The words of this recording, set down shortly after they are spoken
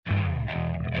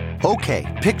Okay,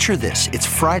 picture this. It's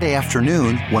Friday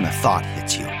afternoon when a thought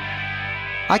hits you.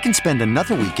 I can spend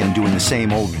another weekend doing the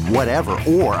same old whatever,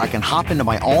 or I can hop into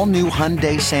my all-new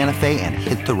Hyundai Santa Fe and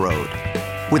hit the road.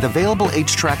 With available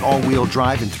H-Track all-wheel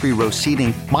drive and 3-row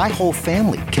seating, my whole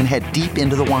family can head deep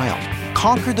into the wild.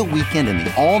 Conquer the weekend in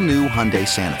the all-new Hyundai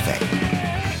Santa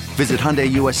Fe. Visit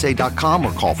HyundaiUSA.com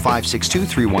or call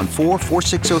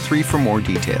 562-314-4603 for more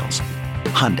details.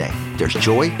 Hyundai, there's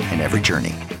joy in every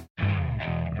journey.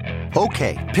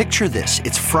 Okay, picture this.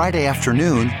 It's Friday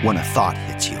afternoon when a thought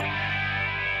hits you.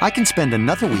 I can spend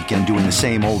another weekend doing the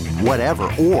same old whatever,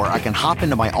 or I can hop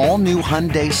into my all-new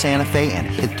Hyundai Santa Fe and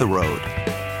hit the road.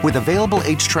 With available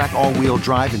H-Track all-wheel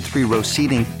drive and 3-row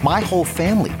seating, my whole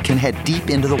family can head deep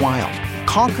into the wild.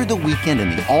 Conquer the weekend in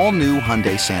the all-new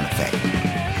Hyundai Santa Fe.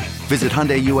 Visit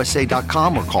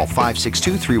HyundaiUSA.com or call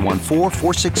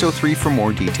 562-314-4603 for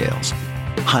more details.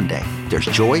 Hyundai, there's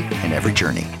joy in every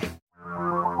journey.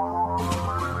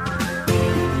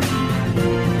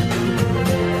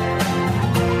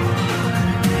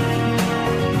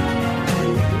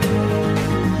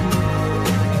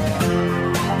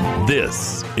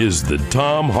 This is the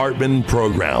Thom Hartmann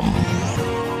Program.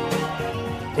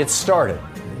 It started.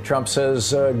 Trump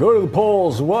says, go to the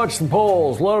polls, watch the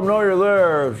polls, let them know you're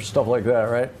there, stuff like that,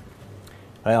 right?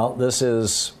 Well, this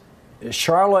is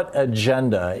Charlotte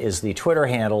Agenda is the Twitter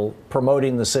handle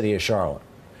promoting the city of Charlotte.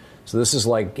 So this is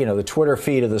like, the Twitter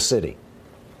feed of the city.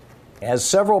 As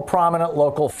several prominent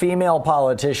local female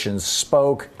politicians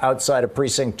spoke outside of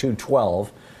Precinct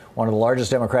 212, one of the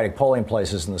largest Democratic polling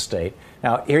places in the state.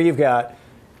 Now, here you've got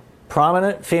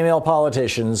prominent female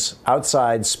politicians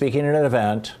outside speaking at an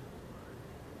event.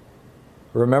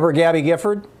 Remember Gabby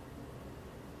Gifford?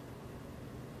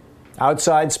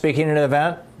 Outside speaking at an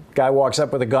event. Guy walks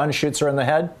up with a gun, shoots her in the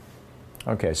head.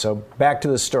 Okay, so back to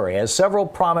the story. As several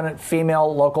prominent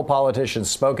female local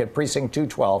politicians spoke at Precinct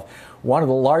 212, one of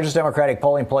the largest Democratic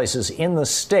polling places in the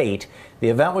state, the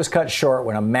event was cut short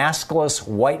when a maskless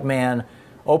white man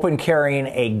open carrying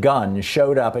a gun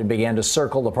showed up and began to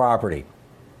circle the property.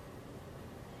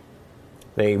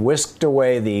 They whisked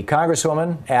away the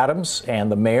Congresswoman, Adams,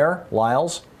 and the mayor,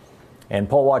 Lyles, and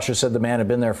poll watchers said the man had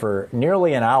been there for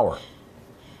nearly an hour,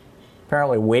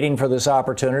 apparently waiting for this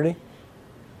opportunity.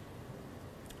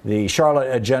 The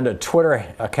Charlotte Agenda Twitter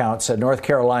account said North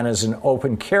Carolina is an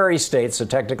open carry state, so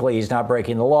technically he's not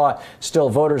breaking the law. Still,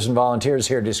 voters and volunteers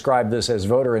here describe this as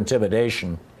voter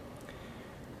intimidation.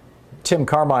 Tim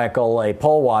Carmichael, a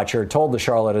poll watcher, told the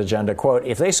Charlotte Agenda, quote,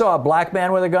 if they saw a black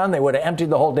man with a gun, they would have emptied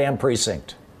the whole damn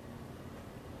precinct.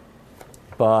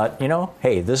 But,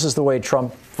 hey, this is the way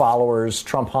Trump followers,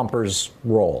 Trump humpers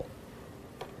roll.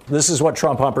 This is what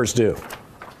Trump humpers do.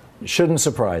 It shouldn't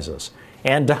surprise us.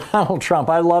 And Donald Trump,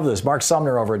 I love this. Mark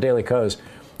Sumner over at Daily Kos.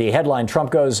 The headline, Trump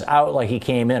goes out like he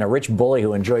came in, a rich bully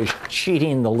who enjoys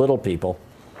cheating the little people.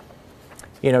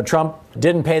 Trump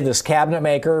didn't pay this cabinet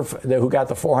maker who got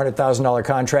the $400,000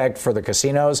 contract for the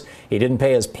casinos. He didn't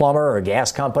pay his plumber or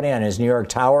gas company on his New York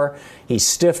tower. He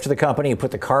stiffed the company who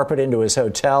put the carpet into his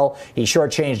hotel. He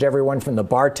shortchanged everyone from the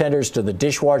bartenders to the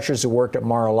dishwashers who worked at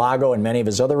Mar-a-Lago and many of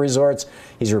his other resorts.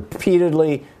 He's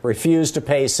repeatedly refused to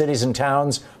pay cities and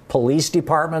towns, police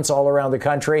departments all around the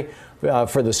country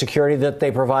for the security that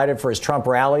they provided for his Trump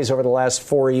rallies over the last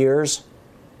 4 years.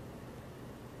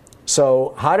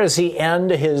 So how does he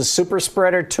end his super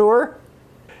spreader tour?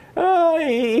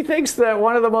 He thinks that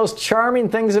one of the most charming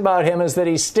things about him is that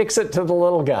he sticks it to the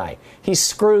little guy. He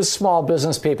screws small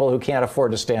business people who can't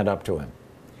afford to stand up to him.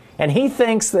 And he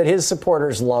thinks that his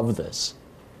supporters love this.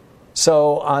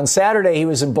 So on Saturday, he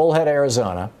was in Bullhead,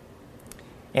 Arizona,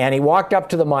 and he walked up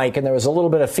to the mic, and there was a little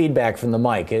bit of feedback from the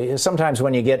mic. Sometimes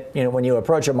when when you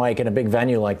approach a mic in a big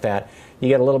venue like that, you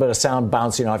get a little bit of sound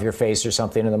bouncing off your face or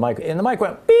something, and the mic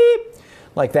went beep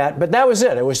like that. But that was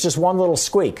it. It was just one little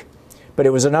squeak. But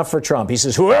it was enough for Trump. He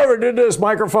says, whoever did this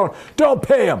microphone, don't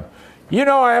pay him.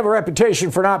 I have a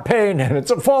reputation for not paying, and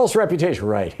it's a false reputation.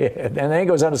 Right. And then he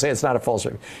goes on to say it's not a false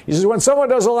reputation. He says, when someone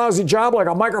does a lousy job like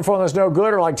a microphone that's no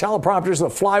good or like teleprompters that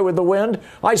fly with the wind,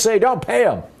 I say don't pay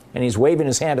him. And he's waving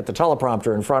his hand at the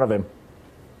teleprompter in front of him.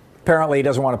 Apparently, he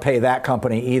doesn't want to pay that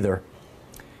company either.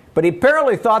 But he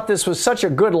apparently thought this was such a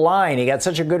good line. He got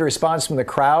such a good response from the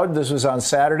crowd. This was on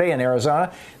Saturday in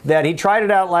Arizona, that he tried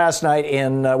it out last night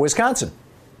in Wisconsin.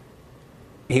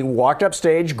 He walked up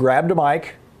stage, grabbed a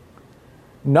mic.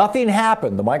 Nothing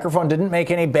happened. The microphone didn't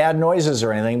make any bad noises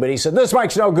or anything, but he said, this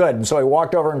mic's no good. And so he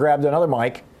walked over and grabbed another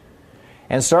mic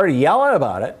and started yelling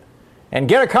about it. And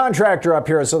get a contractor up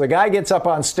here. So the guy gets up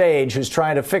on stage who's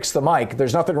trying to fix the mic.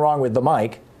 There's nothing wrong with the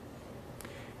mic.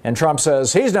 And Trump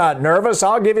says, he's not nervous.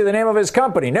 I'll give you the name of his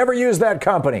company. Never use that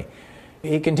company.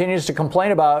 He continues to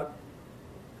complain about,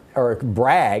 or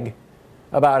brag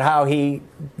about, how he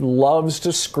loves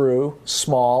to screw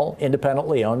small,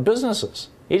 independently owned businesses.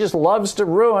 He just loves to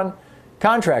ruin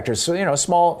contractors,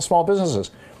 small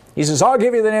businesses. He says, I'll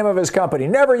give you the name of his company.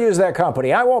 Never use that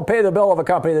company. I won't pay the bill of a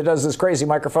company that does this crazy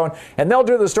microphone. And they'll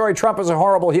do the story, Trump is a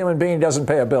horrible human being, doesn't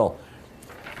pay a bill.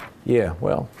 Yeah,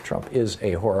 well, Trump is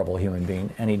a horrible human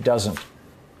being, and he doesn't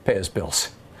pay his bills.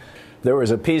 There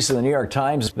was a piece in the New York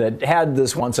Times that had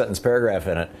this one-sentence paragraph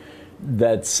in it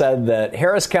that said that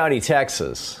Harris County,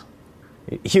 Texas,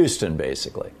 Houston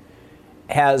basically,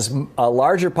 has a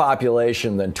larger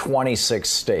population than 26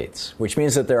 states, which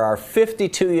means that there are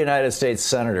 52 United States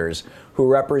senators who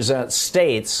represent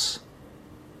states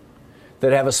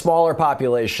that have a smaller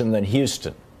population than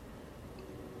Houston.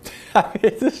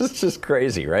 This is just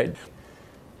crazy, right?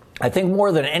 I think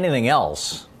more than anything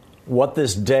else, what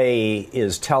this day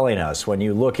is telling us, when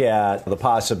you look at the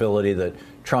possibility that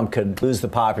Trump could lose the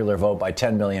popular vote by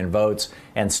 10 million votes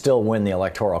and still win the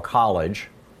Electoral College,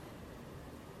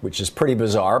 which is pretty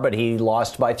bizarre, but he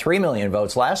lost by 3 million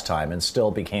votes last time and still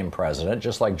became president,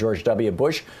 just like George W.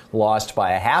 Bush lost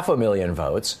by 500,000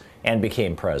 votes and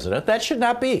became president. That should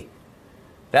not be.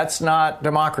 That's not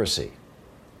democracy.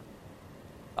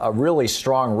 A really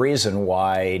strong reason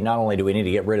why not only do we need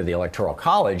to get rid of the Electoral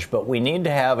College, but we need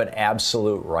to have an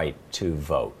absolute right to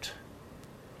vote.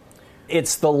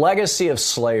 It's the legacy of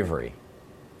slavery,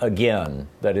 again,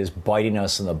 that is biting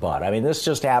us in the butt. I mean, this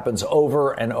just happens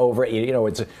over and over.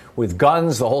 It's with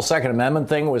guns. The whole Second Amendment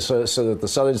thing was so that the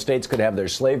southern states could have their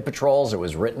slave patrols. It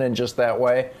was written in just that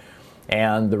way.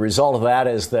 And the result of that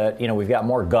is that, we've got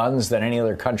more guns than any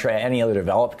other country, any other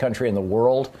developed country in the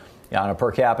world on a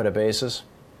per capita basis,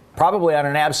 probably on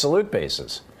an absolute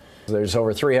basis. There's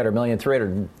over 40 million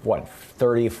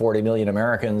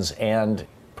Americans and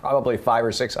probably 500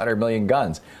 or 600 million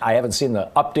guns. I haven't seen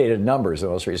the updated numbers, the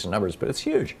most recent numbers, but it's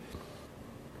huge.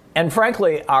 And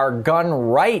frankly, our gun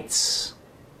rights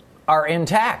are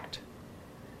intact.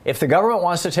 If the government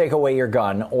wants to take away your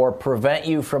gun or prevent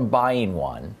you from buying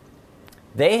one,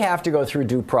 they have to go through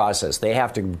due process. They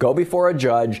have to go before a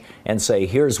judge and say,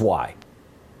 here's why.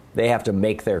 They have to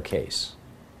make their case.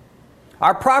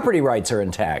 Our property rights are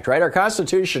intact, right? Our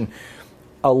Constitution,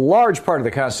 a large part of the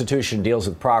Constitution deals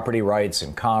with property rights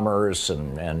and commerce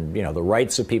and the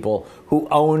rights of people who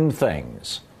own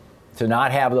things to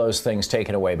not have those things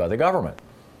taken away by the government.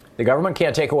 The government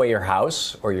can't take away your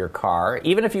house or your car,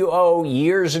 even if you owe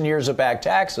years and years of back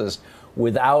taxes,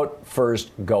 without first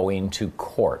going to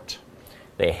court.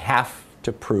 They have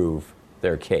to prove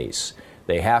their case.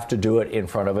 They have to do it in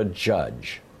front of a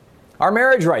judge. Our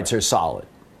marriage rights are solid,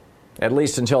 at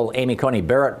least until Amy Coney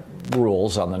Barrett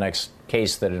rules on the next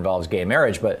case that involves gay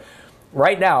marriage. But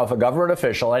right now, if a government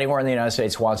official anywhere in the United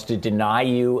States wants to deny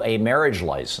you a marriage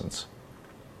license,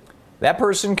 that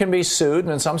person can be sued,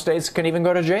 and in some states can even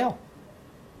go to jail.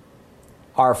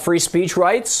 Our free speech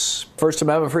rights, First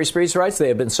Amendment free speech rights, they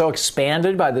have been so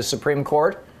expanded by the Supreme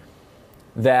Court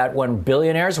that when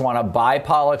billionaires want to buy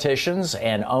politicians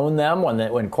and own them,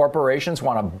 when corporations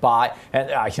want to buy,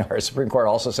 and our Supreme Court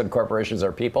also said corporations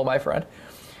are people, my friend,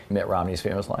 Mitt Romney's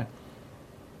famous line.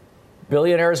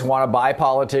 Billionaires want to buy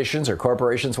politicians or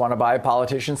corporations want to buy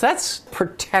politicians. That's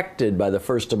protected by the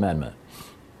First Amendment.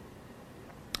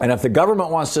 And if the government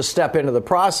wants to step into the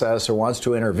process or wants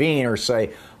to intervene or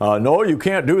say, no, you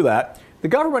can't do that, the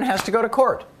government has to go to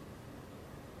court.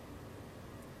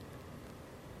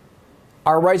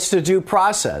 Our rights to due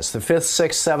process, the 5th,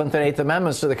 6th, 7th, and 8th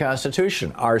Amendments to the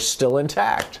Constitution, are still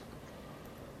intact.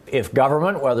 If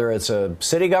government, whether it's a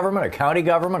city government, a county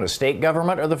government, a state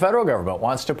government, or the federal government,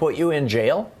 wants to put you in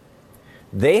jail,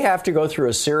 they have to go through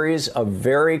a series of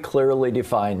very clearly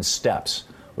defined steps,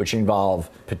 which involve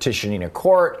petitioning a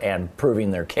court and proving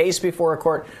their case before a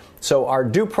court. So our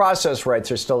due process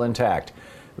rights are still intact.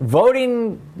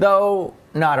 Voting, though,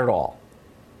 not at all.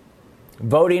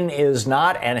 Voting is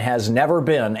not and has never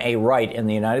been a right in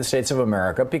the United States of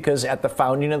America because at the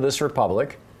founding of this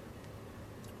republic,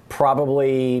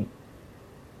 probably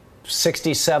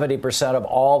 60-70% of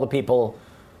all the people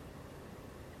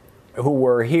who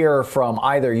were here from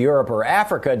either Europe or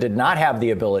Africa did not have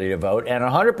the ability to vote, and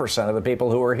 100% of the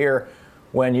people who were here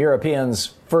when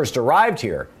Europeans first arrived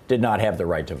here did not have the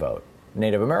right to vote,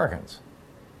 Native Americans.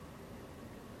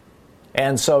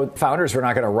 And so founders were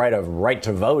not going to write a right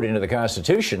to vote into the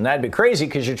Constitution. That'd be crazy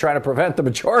because you're trying to prevent the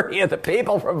majority of the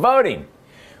people from voting.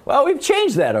 Well, we've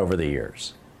changed that over the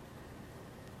years.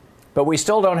 But we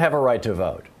still don't have a right to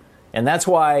vote. And that's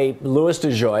why Louis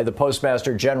DeJoy, the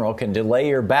Postmaster General, can delay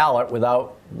your ballot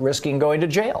without risking going to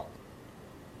jail.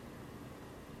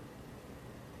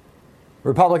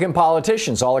 Republican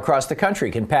politicians all across the country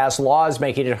can pass laws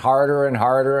making it harder and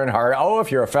harder and harder. Oh,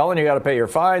 if you're a felon, you got to pay your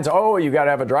fines. Oh, you got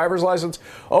to have a driver's license.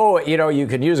 Oh, you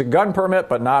can use a gun permit,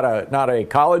 but not a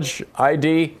college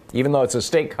ID, even though it's a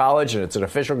state college and it's an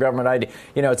official government ID,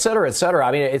 et cetera, et cetera.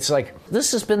 I mean, it's like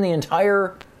this has been the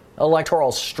entire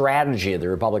electoral strategy of the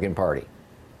Republican Party.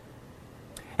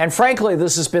 And frankly,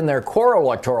 this has been their core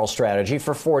electoral strategy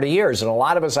for 40 years. And a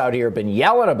lot of us out here have been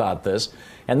yelling about this.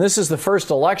 And this is the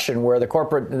first election where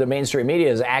the mainstream media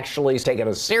has actually taken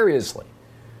it seriously.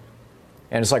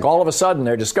 And it's like all of a sudden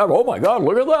they're discovering, oh my God,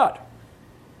 look at that.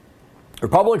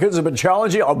 Republicans have been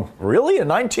challenging, really, in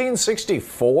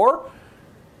 1964?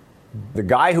 The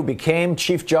guy who became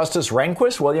Chief Justice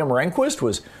William Rehnquist,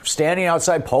 was standing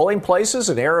outside polling places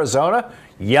in Arizona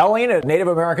yelling at Native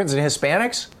Americans and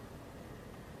Hispanics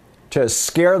to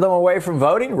scare them away from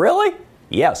voting? Really?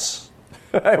 Yes.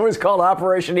 It was called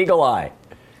Operation Eagle Eye.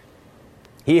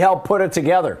 He helped put it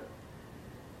together.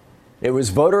 It was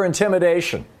voter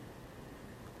intimidation.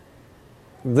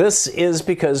 This is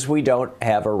because we don't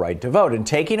have a right to vote. And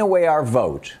taking away our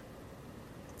vote,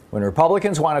 when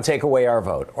Republicans want to take away our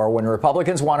vote, or when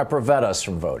Republicans want to prevent us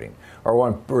from voting, or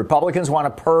when Republicans want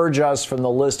to purge us from the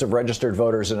list of registered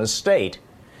voters in a state,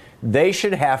 they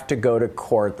should have to go to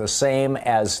court the same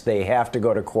as they have to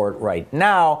go to court right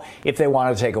now if they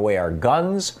want to take away our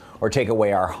guns, or take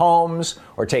away our homes,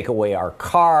 or take away our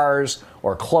cars,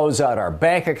 or close out our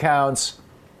bank accounts.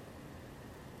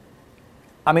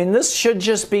 I mean, this should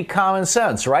just be common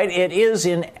sense, right? It is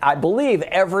in, I believe,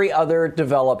 every other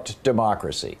developed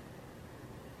democracy.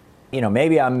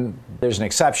 Maybe there's an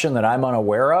exception that I'm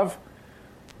unaware of,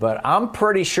 but I'm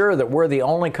pretty sure that we're the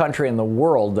only country in the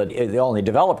world, the only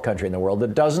developed country in the world,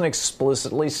 that doesn't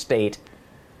explicitly state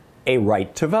a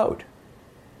right to vote.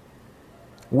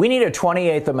 We need a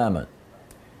 28th Amendment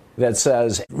that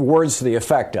says words to the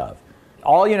effect of,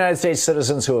 all United States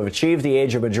citizens who have achieved the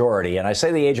age of majority, and I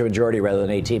say the age of majority rather than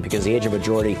 18 because the age of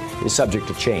majority is subject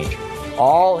to change.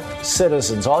 All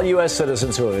citizens, all U.S.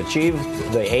 citizens who have achieved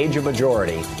the age of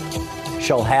majority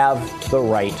shall have the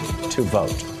right to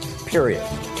vote, period.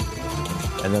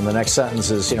 And then the next sentence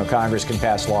is, Congress can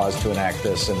pass laws to enact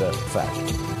this into effect.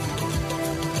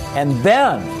 And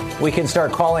then we can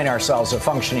start calling ourselves a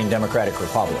functioning democratic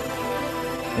republic.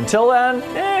 Until then,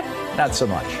 not so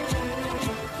much.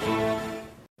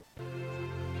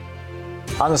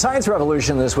 On the Science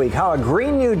Revolution this week, how a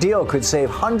Green New Deal could save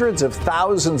hundreds of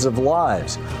thousands of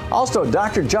lives. Also,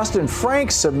 Dr. Justin Frank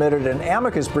submitted an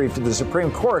amicus brief to the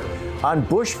Supreme Court on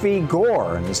Bush v.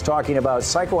 Gore and is talking about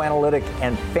psychoanalytic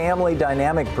and family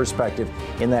dynamic perspective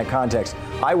in that context.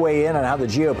 I weigh in on how the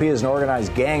GOP is an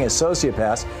organized gang of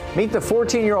sociopaths. Meet the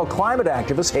 14-year-old climate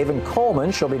activist, Haven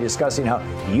Coleman. She'll be discussing how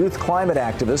youth climate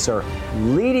activists are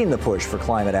leading the push for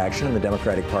climate action in the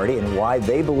Democratic Party and why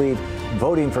they believe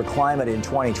voting for climate in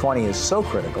 2020 is so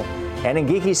critical. And in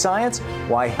Geeky Science,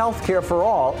 why healthcare for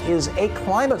all is a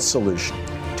climate solution.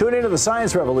 Tune into the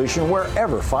Science Revolution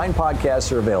wherever fine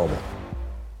podcasts are available.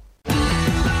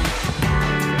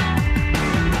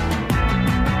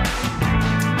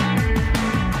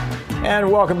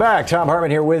 And welcome back. Thom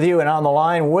Hartmann here with you. And on the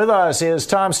line with us is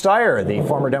Tom Steyer, the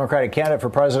former Democratic candidate for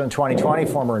president 2020,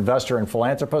 former investor and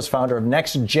philanthropist, founder of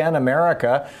Next Gen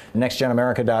America,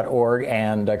 nextgenamerica.org,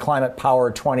 and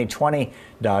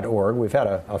climatepower2020.org. We've had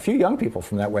a few young people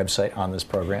from that website on this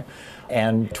program.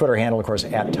 And Twitter handle, of course,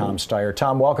 at Tom Steyer.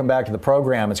 Tom, welcome back to the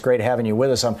program. It's great having you with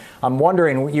us. I'm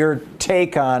wondering your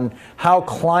take on how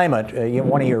climate,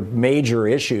 one of your major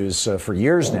issues for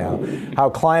years now, how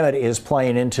climate is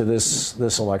playing into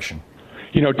this election.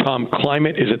 Tom,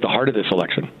 climate is at the heart of this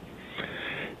election.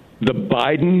 The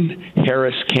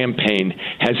Biden-Harris campaign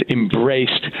has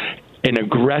embraced an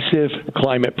aggressive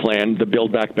climate plan, the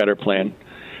Build Back Better plan.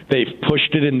 They've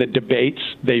pushed it in the debates.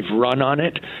 They've run on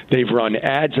it. They've run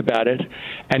ads about it.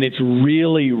 And it's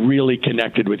really, really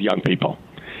connected with young people.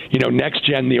 Next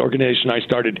Gen, the organization I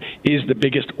started, is the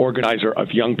biggest organizer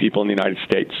of young people in the United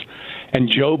States.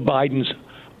 And Joe Biden's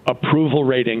approval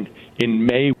rating in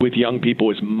May with young people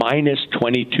was minus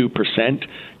 22%.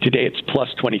 Today it's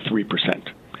plus 23%.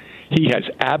 He has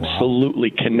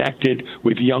absolutely connected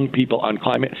with young people on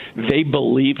climate. They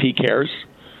believe he cares.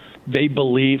 They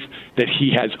believe that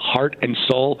he has heart and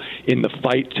soul in the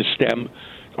fight to stem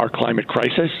our climate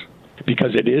crisis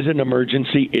because it is an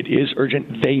emergency. It is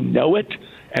urgent. They know it.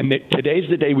 And that today's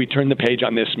the day we turn the page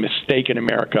on this mistake in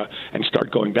America and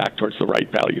start going back towards the right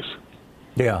values.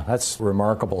 Yeah, that's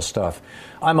remarkable stuff.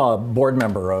 I'm a board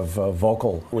member of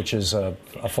Vocal, which is a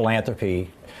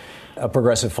philanthropy, a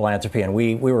progressive philanthropy, and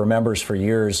we were members for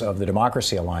years of the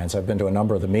Democracy Alliance. I've been to a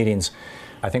number of the meetings.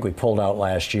 I think we pulled out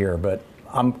last year, but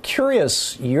I'm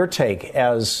curious your take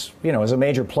as a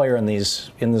major player in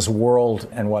this world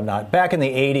and whatnot. Back in the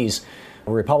 80s,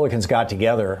 Republicans got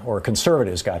together, or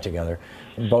conservatives got together,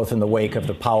 both in the wake of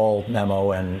the Powell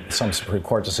memo and some Supreme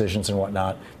Court decisions and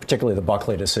whatnot, particularly the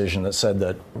Buckley decision that said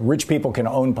that rich people can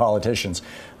own politicians,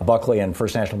 Buckley and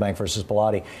First National Bank versus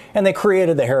Bellotti. And they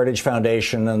created the Heritage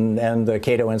Foundation and the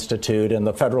Cato Institute and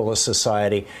the Federalist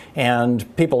Society,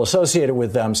 and people associated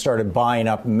with them started buying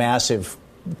up massive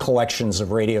collections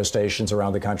of radio stations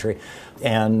around the country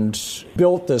and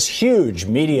built this huge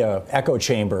media echo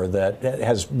chamber that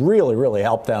has really, really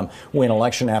helped them win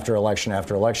election after election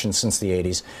after election since the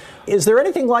 80s. Is there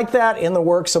anything like that in the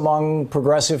works among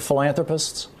progressive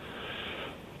philanthropists?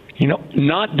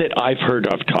 Not that I've heard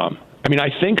of, Tom. I mean, I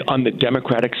think on the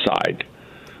Democratic side,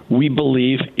 we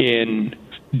believe in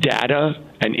data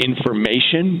and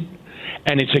information,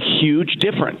 and it's a huge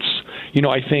difference.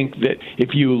 I think that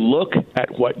if you look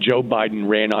at what Joe Biden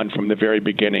ran on from the very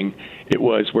beginning, it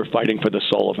was we're fighting for the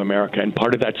soul of America. And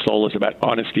part of that soul is about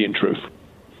honesty and truth.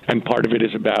 And part of it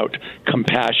is about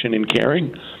compassion and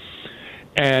caring.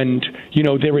 And,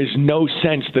 there is no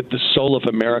sense that the soul of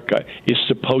America is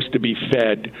supposed to be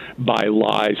fed by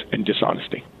lies and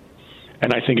dishonesty.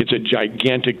 And I think it's a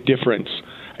gigantic difference.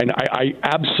 And I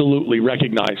absolutely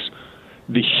recognize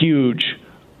the huge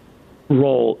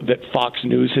role that Fox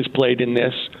News has played in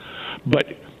this. But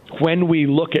when we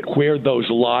look at where those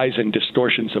lies and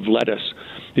distortions have led us,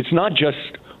 it's not just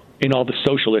in all the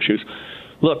social issues.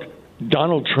 Look,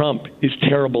 Donald Trump is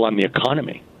terrible on the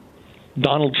economy.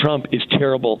 Donald Trump is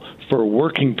terrible for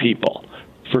working people,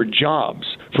 for jobs,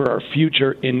 for our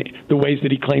future in the ways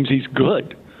that he claims he's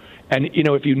good. And,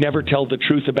 if you never tell the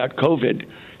truth about COVID,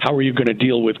 how are you going to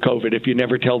deal with COVID? If you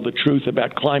never tell the truth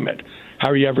about climate, how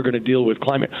are you ever going to deal with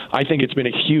climate? I think it's been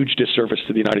a huge disservice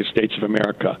to the United States of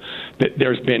America that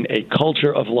there's been a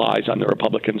culture of lies on the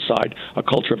Republican side, a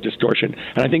culture of distortion.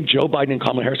 And I think Joe Biden and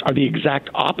Kamala Harris are the exact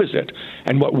opposite.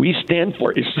 And what we stand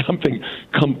for is something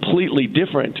completely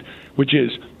different, which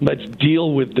is let's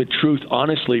deal with the truth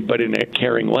honestly, but in a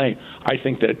caring way. I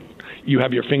think that you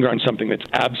have your finger on something that's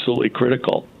absolutely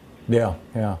critical. Yeah.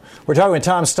 We're talking with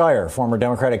Thom Steyer, former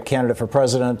Democratic candidate for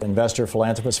president, investor,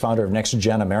 philanthropist, founder of Next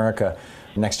Gen America,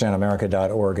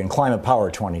 nextgenamerica.org, and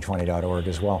climatepower2020.org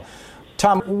as well.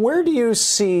 Thom, where do you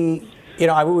see,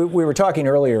 we were talking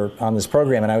earlier on this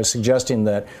program, and I was suggesting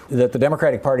that the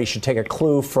Democratic Party should take a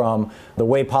clue from the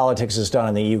way politics is done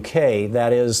in the UK.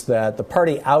 That is that the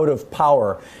party out of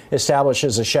power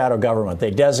establishes a shadow government. They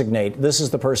designate, this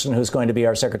is the person who's going to be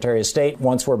our Secretary of State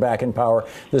once we're back in power.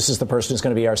 This is the person who's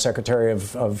going to be our Secretary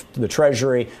of the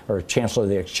Treasury or Chancellor of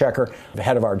the Exchequer, the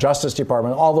head of our Justice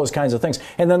Department, all those kinds of things.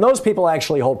 And then those people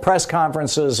actually hold press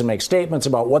conferences and make statements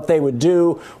about what they would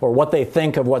do or what they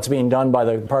think of what's being done by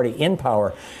the party in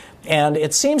power. And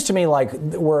it seems to me like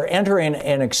we're entering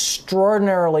an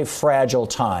extraordinarily fragile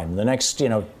time, the next,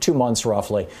 2 months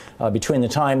roughly, between the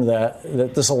time that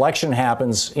this election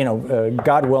happens,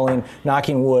 God willing,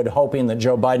 knocking wood, hoping that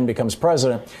Joe Biden becomes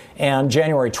president, and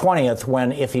January 20th,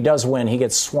 when, if he does win, he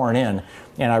gets sworn in.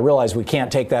 And I realize we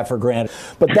can't take that for granted.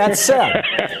 But that said,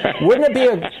 wouldn't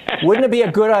it be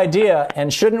a good idea,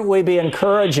 and shouldn't we be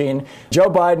encouraging Joe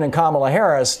Biden and Kamala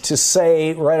Harris to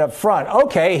say right up front,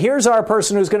 okay, here's our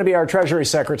person who's going to be our Treasury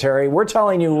Secretary. We're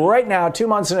telling you right now, 2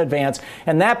 months in advance,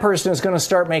 and that person is going to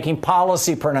start making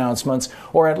policy pronouncements,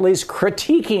 or at least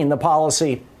critiquing the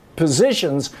policy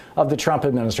positions of the Trump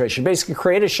administration. Basically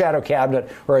create a shadow cabinet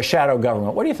or a shadow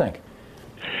government. What do you think?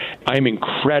 I'm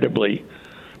incredibly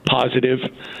positive.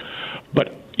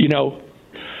 But,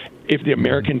 if the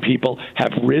American people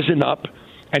have risen up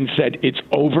and said it's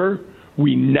over,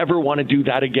 we never want to do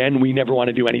that again, we never want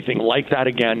to do anything like that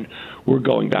again, we're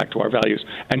going back to our values.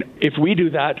 And if we do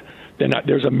that, then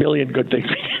there's a million good things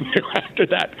we can do after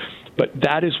that. But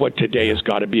that is what today has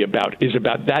got to be about, is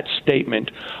about that statement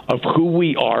of who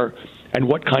we are and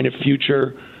what kind of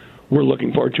future we're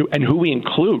looking forward to and who we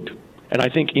include. And I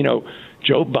think,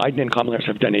 Joe Biden and Kamala Harris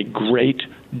have done a great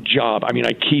job. I mean,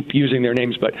 I keep using their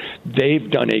names, but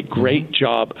they've done a great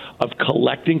job of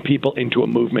collecting people into a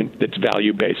movement that's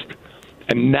value-based.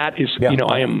 And that is,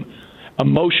 I am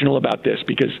emotional about this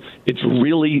because it's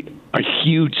really a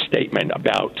huge statement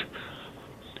about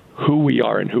who we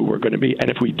are and who we're going to be.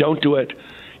 And if we don't do it,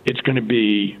 it's going to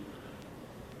be,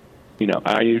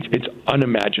 it's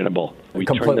unimaginable. We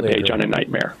turn the page on a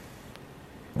nightmare.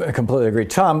 I completely agree.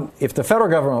 Thom, if the federal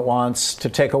government wants to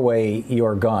take away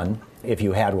your gun, if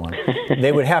you had one,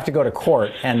 they would have to go to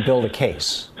court and build a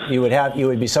case. They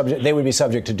would be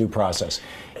subject to due process.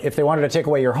 If they wanted to take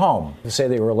away your home, say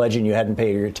they were alleging you hadn't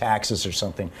paid your taxes or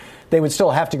something, they would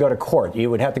still have to go to court. You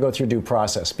would have to go through due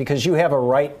process because you have a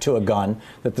right to a gun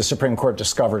that the Supreme Court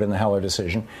discovered in the Heller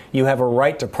decision. You have a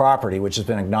right to property, which has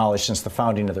been acknowledged since the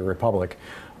founding of the Republic.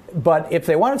 But if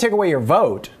they want to take away your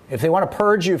vote, if they want to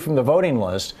purge you from the voting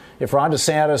list, if Ron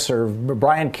DeSantis or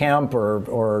Brian Kemp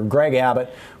or Greg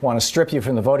Abbott want to strip you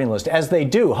from the voting list, as they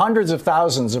do, hundreds of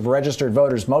thousands of registered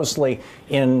voters, mostly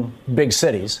in big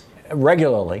cities,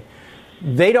 regularly,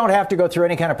 they don't have to go through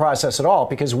any kind of process at all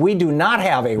because we do not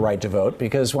have a right to vote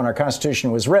because when our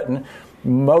Constitution was written,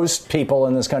 most people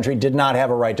in this country did not have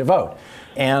a right to vote.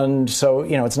 And so,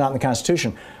 it's not in the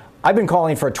Constitution. I've been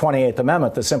calling for a 28th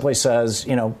Amendment that simply says,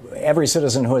 every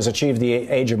citizen who has achieved the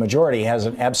age of majority has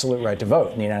an absolute right to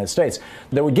vote in the United States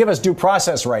that would give us due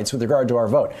process rights with regard to our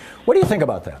vote. What do you think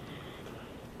about that?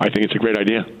 I think it's a great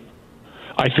idea.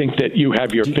 I think that you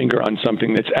have your finger on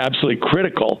something that's absolutely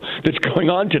critical that's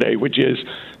going on today, which is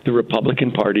the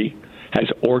Republican Party has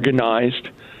organized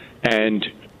and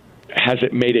has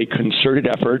it made a concerted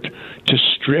effort to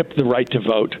strip the right to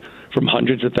vote from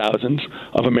hundreds of thousands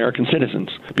of American citizens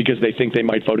because they think they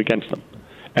might vote against them.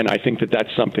 And I think that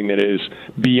that's something that is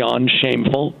beyond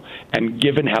shameful. And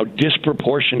given how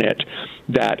disproportionate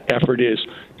that effort is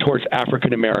towards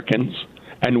African Americans,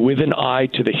 and with an eye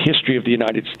to the history of the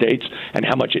United States and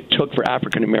how much it took for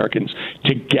African Americans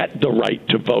to get the right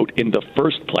to vote in the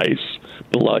first place,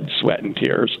 blood, sweat, and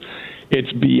tears,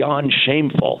 it's beyond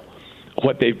shameful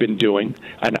what they've been doing.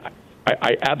 And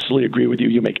I absolutely agree with you.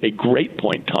 You make a great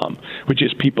point, Thom, which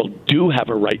is people do have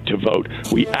a right to vote.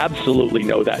 We absolutely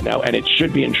know that now, and it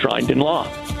should be enshrined in law.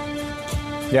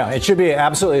 Yeah, it should be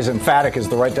absolutely as emphatic as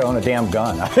the right to own a damn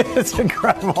gun. It's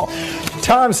incredible.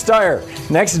 Thom Steyer,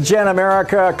 Next Gen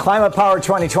America,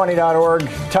 climatepower2020.org.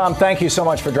 Thom, thank you so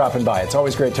much for dropping by. It's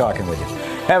always great talking with you.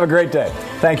 Have a great day.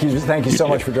 Thank you so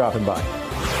much for dropping by.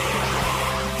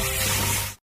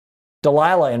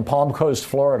 Delilah in Palm Coast,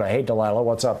 Florida. Hey, Delilah,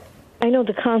 what's up? I know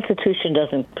the Constitution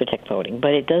doesn't protect voting,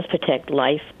 but it does protect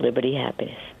life, liberty,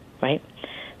 happiness, right?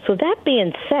 So that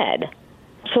being said,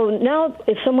 so now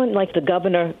if someone like the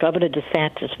Governor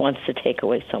DeSantis wants to take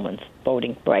away someone's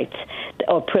voting rights,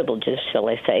 or privileges, shall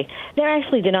I say, they're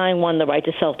actually denying one the right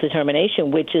to self-determination,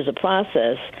 which is a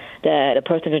process that a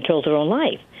person controls their own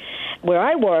life. Where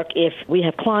I work, if we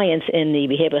have clients in the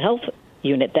behavioral health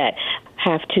unit that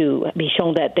have to be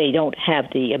shown that they don't have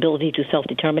the ability to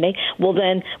self-determinate, well,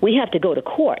 then we have to go to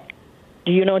court,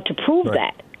 to prove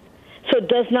that. So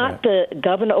does not the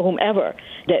governor or whomever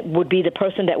that would be the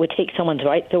person that would take someone's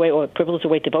rights away or privilege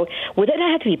away to vote, would that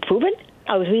not have to be proven?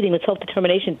 I was reading with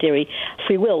self-determination theory,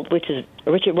 free will, which is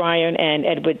Richard Ryan and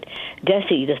Edward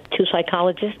Deci, the two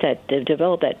psychologists that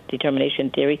developed that determination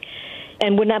theory.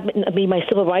 And would not be my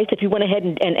civil rights if you went ahead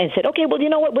and said, okay, well, you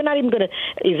know what, we're not even going to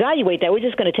evaluate that. We're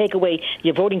just going to take away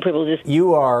your voting privileges.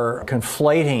 You are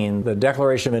conflating the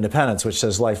Declaration of Independence, which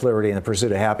says life, liberty, and the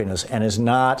pursuit of happiness, and is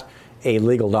not a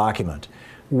legal document,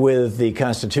 with the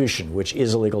Constitution, which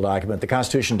is a legal document. The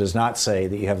Constitution does not say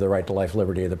that you have the right to life,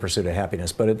 liberty, or the pursuit of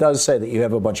happiness, but it does say that you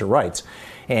have a bunch of rights,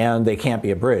 and they can't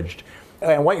be abridged.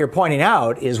 And what you're pointing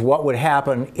out is what would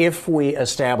happen if we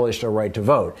established a right to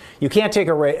vote. You can't take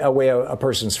away a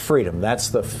person's freedom. That's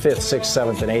the 5th,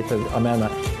 6th, 7th, and 8th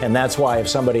Amendment. And that's why if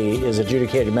somebody is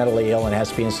adjudicated mentally ill and has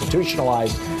to be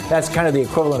institutionalized, that's kind of the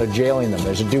equivalent of jailing them.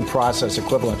 There's a due process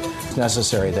equivalent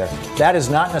necessary there. That is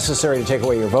not necessary to take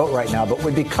away your vote right now, but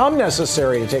would become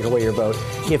necessary to take away your vote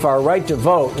if our right to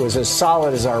vote was as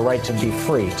solid as our right to be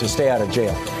free, to stay out of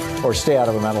jail or stay out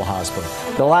of a mental hospital.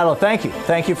 Delilah, thank you.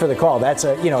 Thank you for the call. That's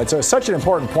such an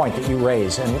important point that you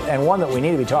raise, and one that we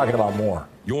need to be talking about more.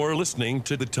 You're listening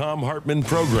to the Thom Hartmann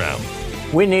Program.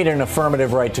 We need an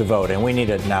affirmative right to vote, and we need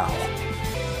it now.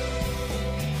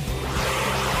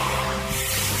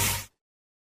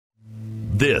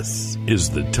 This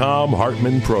is the Thom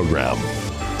Hartmann Program.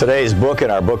 Today's book in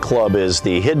our book club is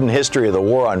The Hidden History of the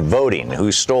War on Voting,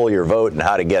 Who Stole Your Vote and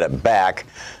How to Get It Back,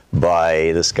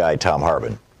 by this guy, Thom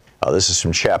Hartmann. This is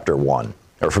from chapter 1,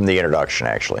 or from the introduction,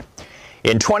 actually.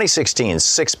 In 2016,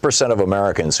 6% of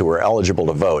Americans who were eligible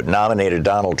to vote nominated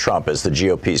Donald Trump as the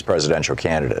GOP's presidential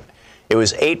candidate. It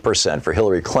was 8% for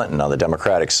Hillary Clinton on the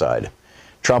Democratic side.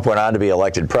 Trump went on to be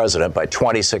elected president by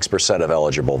 26% of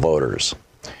eligible voters.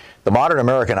 The modern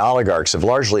American oligarchs have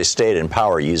largely stayed in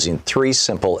power using 3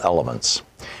 simple elements: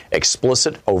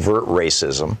 explicit, overt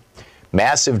racism,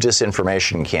 massive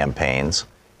disinformation campaigns,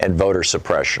 and voter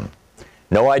suppression.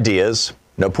 No ideas,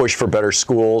 no push for better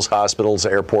schools, hospitals,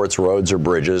 airports, roads, or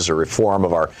bridges, or reform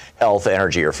of our health,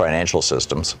 energy, or financial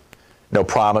systems. No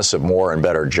promise of more and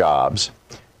better jobs.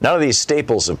 None of these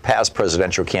staples of past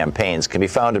presidential campaigns can be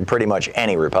found in pretty much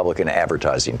any Republican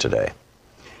advertising today.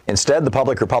 Instead, the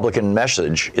public Republican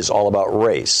message is all about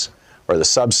race, or the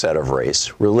subset of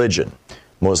race, religion.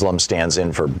 Muslim stands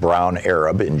in for brown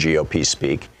Arab in GOP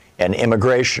speak, and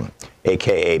immigration,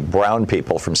 aka brown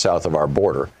people from south of our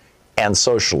border, and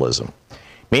socialism.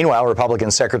 Meanwhile, Republican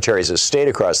secretaries of state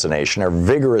across the nation are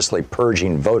vigorously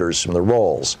purging voters from the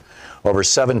rolls. Over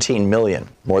 17 million,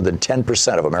 more than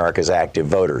 10% of America's active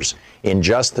voters, in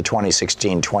just the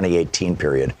 2016-2018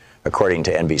 period, according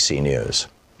to NBC News.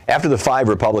 After the 5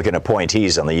 Republican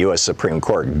appointees on the U.S. Supreme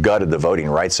Court gutted the Voting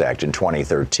Rights Act in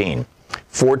 2013,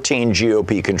 14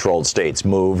 GOP-controlled states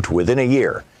moved within a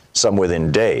year, some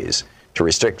within days, to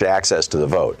restrict access to the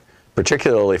vote,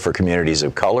 particularly for communities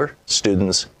of color,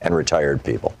 students, and retired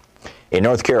people. In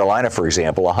North Carolina, for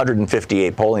example,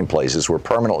 158 polling places were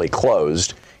permanently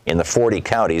closed in the 40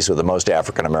 counties with the most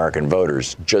African-American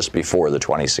voters just before the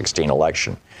 2016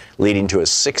 election, leading to a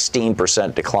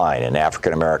 16% decline in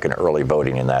African-American early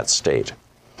voting in that state.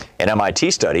 An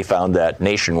MIT study found that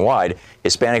nationwide,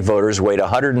 Hispanic voters wait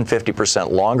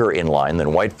 150% longer in line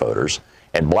than white voters,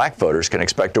 and black voters can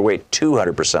expect to wait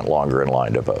 200% longer in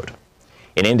line to vote.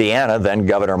 In Indiana, then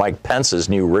Governor Mike Pence's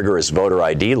new rigorous voter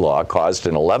ID law caused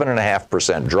an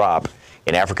 11.5% drop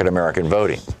in African-American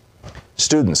voting.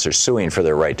 Students are suing for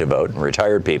their right to vote, and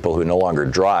retired people who no longer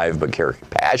drive but care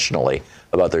passionately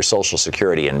about their Social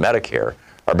Security and Medicare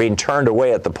are being turned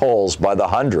away at the polls by the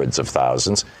hundreds of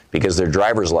thousands because their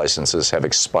driver's licenses have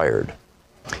expired.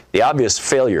 The obvious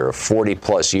failure of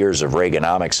 40-plus years of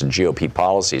Reaganomics and GOP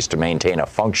policies to maintain a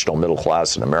functional middle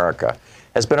class in America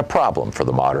has been a problem for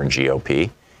the modern GOP.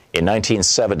 In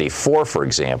 1974, for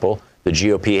example, the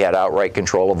GOP had outright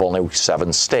control of only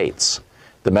 7 states.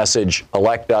 The message,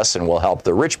 elect us and we'll help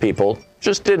the rich people,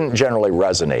 just didn't generally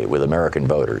resonate with American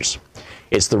voters.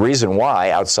 It's the reason why,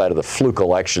 outside of the fluke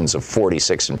elections of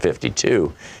 46 and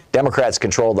 52, Democrats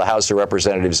controlled the House of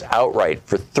Representatives outright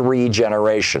for 3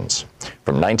 generations,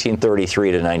 from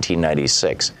 1933 to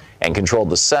 1996, and controlled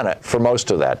the Senate for most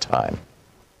of that time.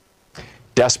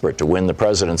 Desperate to win the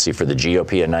presidency for the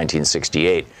GOP in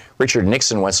 1968, Richard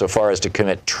Nixon went so far as to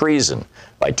commit treason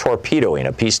by torpedoing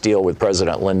a peace deal with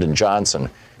President Lyndon Johnson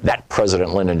that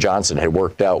President Lyndon Johnson had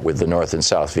worked out with the North and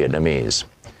South Vietnamese.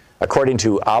 According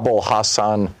to Abul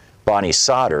Hassan Bani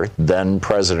Sadr, then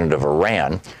president of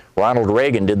Iran, Ronald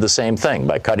Reagan did the same thing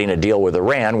by cutting a deal with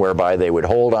Iran whereby they would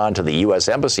hold on to the U.S.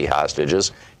 embassy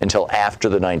hostages until after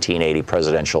the 1980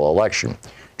 presidential election,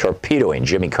 torpedoing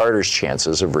Jimmy Carter's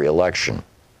chances of re-election.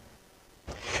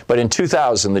 But in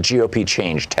 2000, the GOP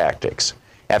changed tactics.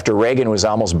 After Reagan was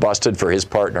almost busted for his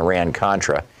part in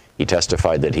Iran-Contra, he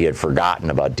testified that he had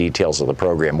forgotten about details of the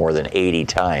program more than 80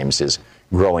 times. His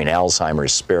growing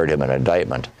Alzheimer's spared him an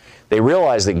indictment. They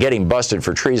realized that getting busted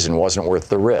for treason wasn't worth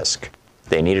the risk.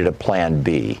 They needed a plan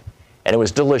B, and it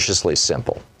was deliciously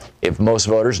simple. If most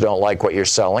voters don't like what you're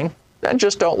selling, then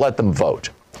just don't let them vote.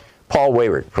 Paul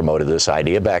Weyrich promoted this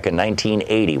idea back in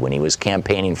 1980 when he was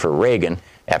campaigning for Reagan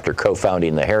after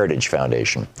co-founding the Heritage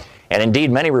Foundation. And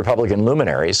indeed, many Republican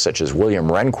luminaries, such as William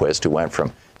Rehnquist, who went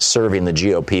from serving the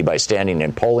GOP by standing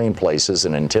in polling places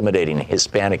and intimidating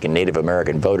Hispanic and Native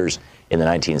American voters in the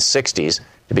 1960s,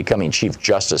 to becoming Chief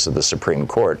Justice of the Supreme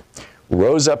Court,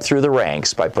 rose up through the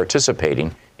ranks by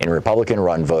participating in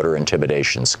Republican-run voter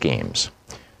intimidation schemes.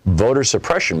 Voter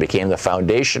suppression became the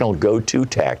foundational go-to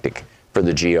tactic for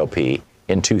the GOP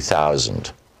in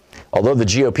 2000. Although the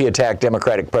GOP attacked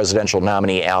Democratic presidential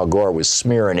nominee Al Gore with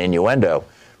smear and innuendo,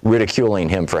 ridiculing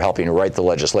him for helping write the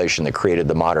legislation that created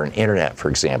the modern internet, for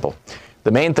example,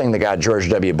 the main thing that got George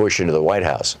W. Bush into the White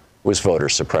House was voter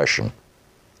suppression.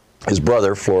 His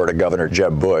brother, Florida Governor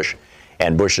Jeb Bush,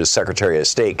 and Bush's Secretary of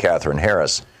State, Katherine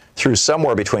Harris, threw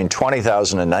somewhere between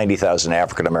 20,000 and 90,000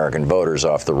 African-American voters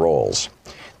off the rolls.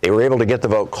 They were able to get the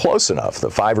vote close enough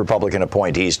that 5 Republican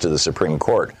appointees to the Supreme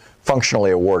Court functionally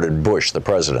awarded Bush the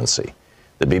presidency.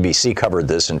 The BBC covered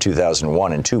this in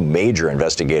 2001 in 2 major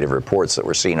investigative reports that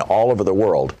were seen all over the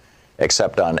world,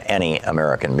 except on any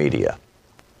American media.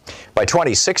 By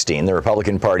 2016, the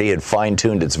Republican Party had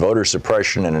fine-tuned its voter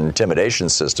suppression and intimidation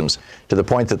systems to the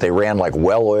point that they ran like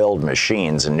well-oiled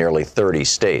machines in nearly 30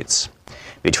 states.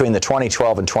 Between the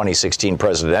 2012 and 2016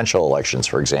 presidential elections,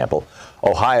 for example,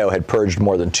 Ohio had purged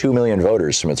more than 2 million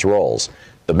voters from its rolls,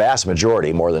 the vast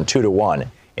majority, more than 2 to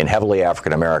 1, in heavily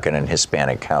African-American and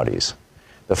Hispanic counties.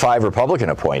 The 5 Republican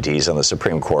appointees on the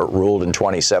Supreme Court ruled in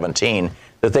 2017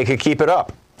 that they could keep it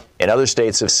up, and other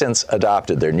states have since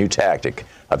adopted their new tactic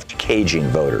of caging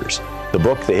voters. The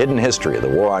book, The Hidden History of the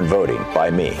War on Voting,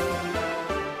 by me.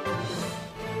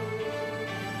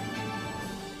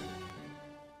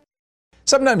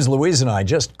 Sometimes Louise and I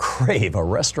just crave a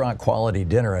restaurant-quality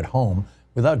dinner at home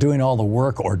without doing all the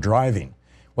work or driving.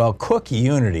 Well, Cook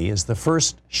Unity is the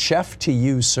first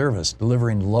chef-to-you service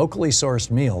delivering locally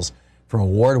sourced meals from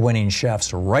award-winning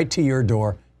chefs right to your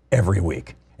door every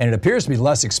week. And it appears to be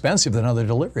less expensive than other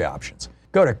delivery options.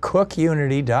 Go to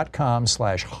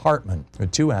cookunity.com/Hartman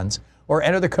with 2 N's or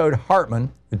enter the code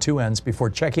Hartman with 2 N's before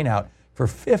checking out for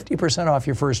 50% off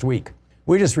your first week.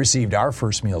 We just received our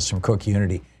first meals from Cook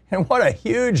Unity, and what a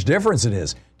huge difference it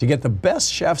is to get the best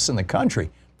chefs in the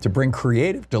country to bring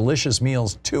creative, delicious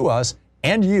meals to us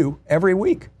and you every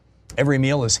week. Every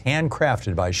meal is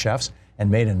handcrafted by chefs and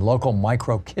made in local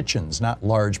micro kitchens, not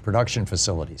large production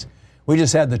facilities. We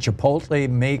just had the Chipotle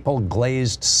maple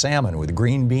glazed salmon with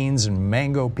green beans and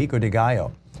mango pico de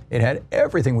gallo. It had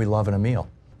everything we love in a meal.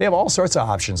 They have all sorts of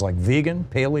options like vegan,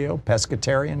 paleo,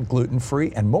 pescatarian,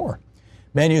 gluten-free, and more.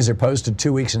 Menus are posted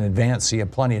 2 weeks in advance, so you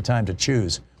have plenty of time to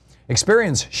choose.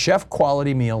 Experience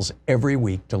chef-quality meals every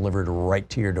week delivered right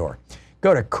to your door.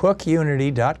 Go to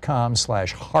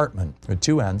cookunity.com/Hartman with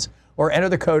 2 N's or enter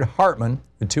the code Hartman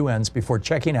with 2 N's before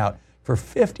checking out for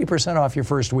 50% off your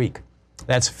first week.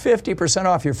 That's 50%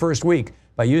 off your first week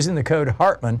by using the code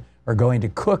Hartman or going to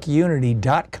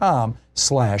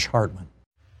cookunity.com/Hartman.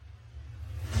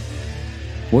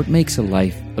 What makes a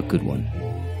life a good one?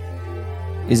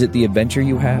 Is it the adventure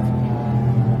you have?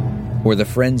 Or the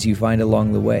friends you find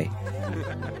along the way?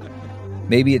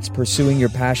 Maybe it's pursuing your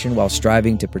passion while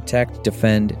striving to protect,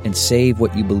 defend, and save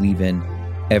what you believe in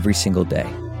every single day.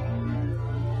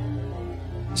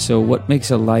 So what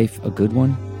makes a life a good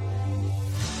one?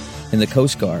 In the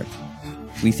Coast Guard,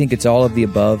 we think it's all of the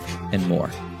above and more.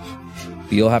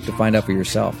 But you'll have to find out for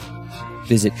yourself.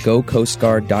 Visit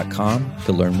gocoastguard.com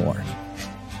to learn more.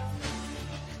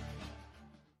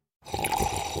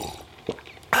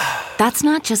 That's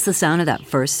not just the sound of that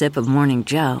first sip of Morning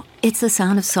Joe. It's the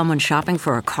sound of someone shopping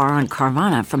for a car on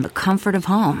Carvana from the comfort of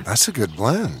home. That's a good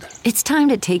blend. It's time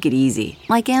to take it easy,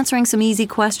 like answering some easy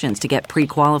questions to get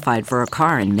pre-qualified for a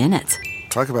car in minutes.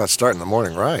 Talk about starting the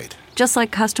morning right. Just like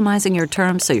customizing your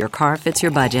terms so your car fits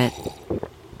your budget.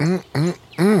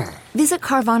 Visit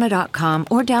Carvana.com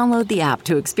or download the app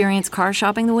to experience car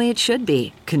shopping the way it should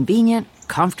be. Convenient,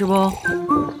 comfortable.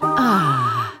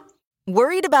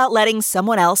 Worried about letting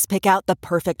someone else pick out the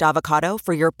perfect avocado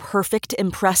for your perfect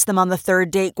impress them on the third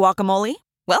date guacamole?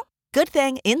 Well, good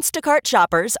thing Instacart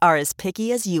shoppers are as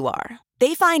picky as you are.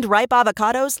 They find ripe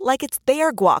avocados like it's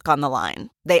their guac on the line.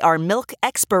 They are milk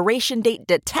expiration date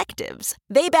detectives.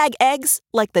 They bag eggs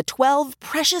like the 12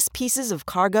 precious pieces of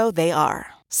cargo they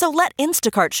are. So let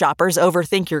Instacart shoppers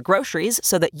overthink your groceries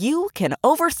so that you can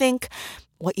overthink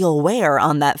what you'll wear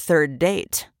on that third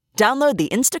date. Download the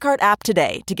Instacart app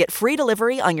today to get free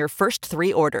delivery on your first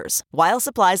 3 orders, while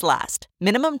supplies last.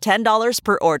 Minimum $10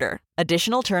 per order.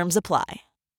 Additional terms apply.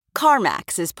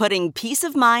 CarMax is putting peace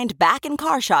of mind back in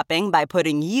car shopping by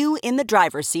putting you in the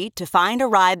driver's seat to find a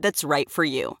ride that's right for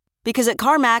you. Because at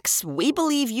CarMax, we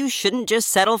believe you shouldn't just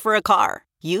settle for a car.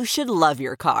 You should love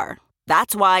your car.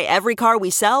 That's why every car we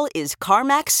sell is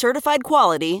CarMax certified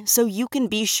quality, so you can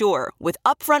be sure with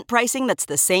upfront pricing that's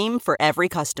the same for every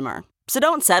customer. So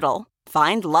don't settle.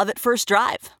 Find love at first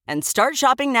drive and start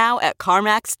shopping now at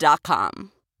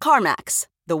CarMax.com. CarMax,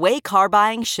 the way car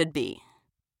buying should be.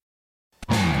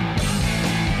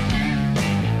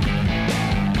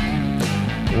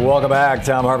 Welcome back.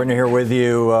 Thom Hartman here with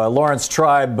you. Lawrence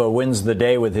Tribe wins the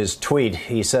day with his tweet.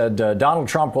 He said Donald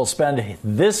Trump will spend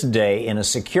this day in a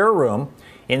secure room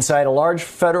inside a large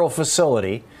federal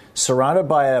facility surrounded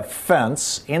by a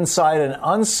fence, inside an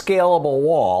unscalable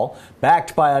wall,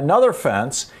 backed by another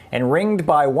fence, and ringed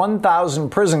by 1,000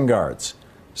 prison guards.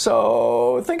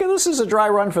 So think of this as a dry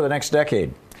run for the next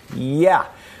decade. Yeah,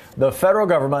 the federal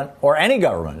government, or any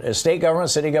government, a state government,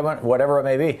 city government, whatever it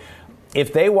may be,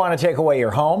 if they want to take away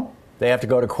your home, they have to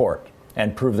go to court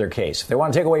and prove their case. If they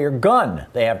want to take away your gun,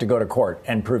 they have to go to court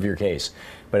and prove your case.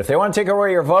 But if they want to take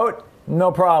away your vote,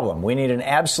 no problem. We need an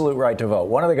absolute right to vote.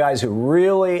 One of the guys who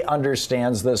really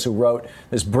understands this, who wrote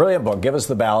this brilliant book, Give Us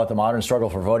the Ballot, The Modern Struggle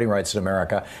for Voting Rights in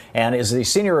America, and is the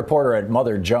senior reporter at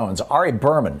Mother Jones, Ari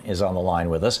Berman, is on the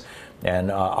line with us. And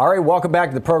Ari, welcome back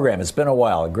to the program. It's been a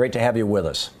while. Great to have you with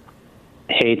us.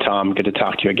 Hey, Tom. Good to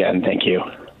talk to you again. Thank you.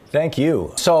 Thank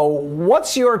you. So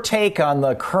what's your take on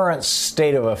the current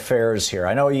state of affairs here?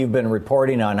 I know you've been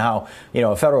reporting on how,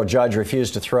 a federal judge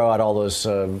refused to throw out all those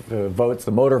votes,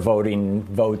 the motor voting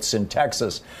votes in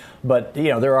Texas. But,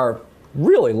 there are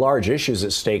really large issues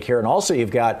at stake here. And also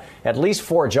you've got at least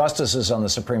 4 justices on the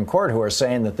Supreme Court who are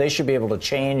saying that they should be able to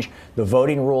change the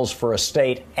voting rules for a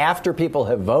state after people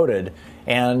have voted,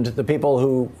 and the people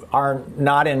who are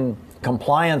not in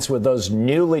compliance with those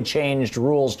newly changed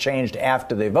rules changed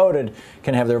after they voted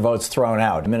can have their votes thrown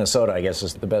out. Minnesota, I guess,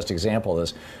 is the best example of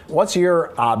this. What's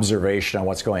your observation on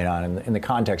what's going on in the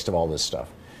context of all this stuff?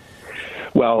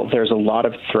 Well, there's a lot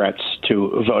of threats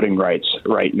to voting rights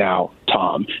right now,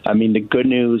 Tom. I mean, the good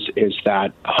news is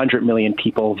that 100 million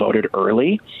people voted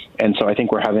early. And so I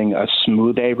think we're having a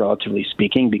smooth day, relatively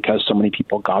speaking, because so many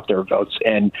people got their votes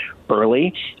in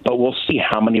early. But we'll see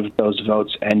how many of those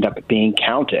votes end up being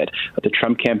counted. The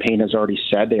Trump campaign has already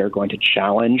said they are going to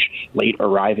challenge late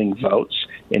arriving votes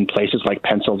in places like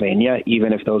Pennsylvania,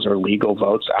 even if those are legal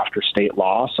votes after state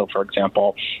law. So, for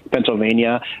example,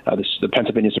 Pennsylvania, the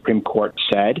Pennsylvania Supreme Court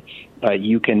said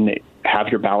you can have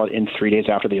your ballot in 3 days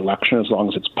after the election as long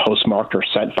as it's postmarked or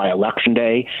sent by Election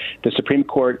Day. The Supreme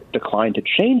Court declined to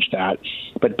change that,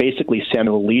 but basically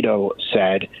Samuel Alito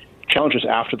said, challenge us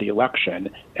after the election,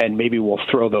 and maybe we'll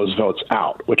throw those votes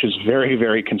out, which is very,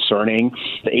 very concerning.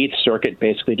 The Eighth Circuit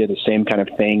basically did the same kind of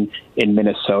thing in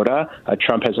Minnesota.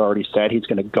 Trump has already said he's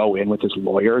going to go in with his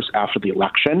lawyers after the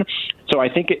election. So I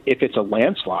think if it's a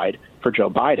landslide for Joe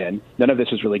Biden, none of this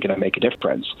is really going to make a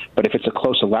difference. But if it's a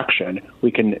close election,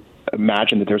 we can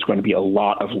imagine that there's going to be a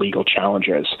lot of legal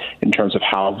challenges in terms of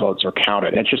how votes are counted.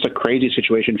 And it's just a crazy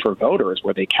situation for voters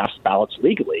where they cast ballots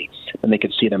legally and they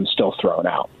could see them still thrown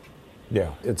out.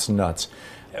 Yeah, it's nuts.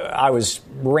 I was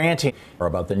ranting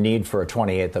about the need for a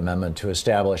 28th Amendment to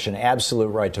establish an absolute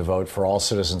right to vote for all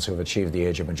citizens who have achieved the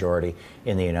age of majority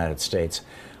in the United States.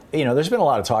 You know, there's been a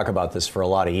lot of talk about this for a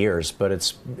lot of years, but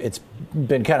it's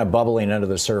been kind of bubbling under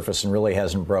the surface and really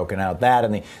hasn't broken out. That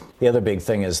and the other big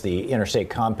thing is the Interstate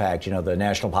Compact, you know, the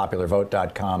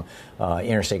nationalpopularvote.com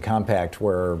Interstate Compact,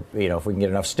 where, you know, if we can get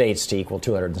enough states to equal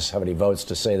 270 votes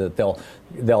to say that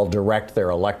they'll direct their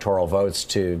electoral votes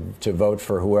to vote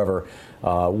for whoever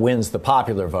wins the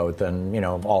popular vote, then, you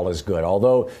know, all is good.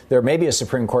 Although there may be a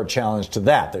Supreme Court challenge to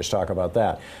that. There's talk about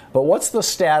that. But what's the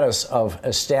status of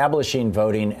establishing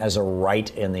voting as a right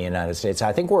in the United States?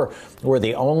 I think we're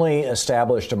the only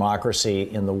established democracy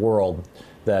in the world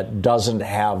that doesn't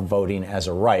have voting as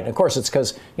a right. And of course, it's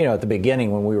because, you know, at the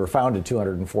beginning, when we were founded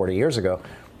 240 years ago,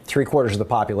 3/4 of the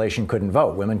population couldn't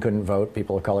vote. Women couldn't vote.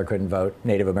 People of color couldn't vote.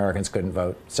 Native Americans couldn't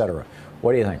vote, et cetera.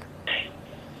 What do you think?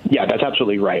 Yeah, that's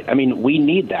absolutely right. I mean, we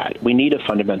need that. We need a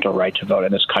fundamental right to vote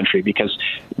in this country because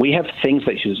we have things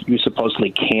that you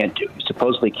supposedly can't do. You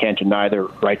supposedly can't deny the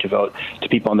right to vote to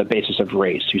people on the basis of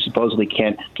race. You supposedly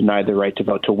can't deny the right to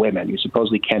vote to women. You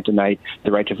supposedly can't deny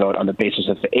the right to vote on the basis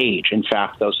of age. In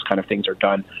fact, those kind of things are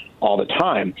done all the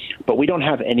time. But we don't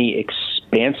have any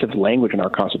expansive language in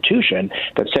our Constitution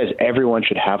that says everyone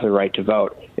should have the right to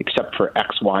vote except for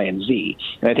X, Y, and Z.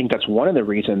 And I think that's one of the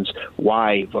reasons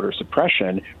why voter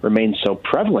suppression remains so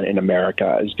prevalent in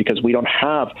America, is because we don't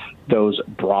have those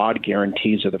broad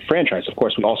guarantees of the franchise. Of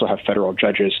course, we also have federal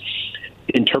judges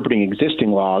interpreting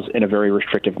existing laws in a very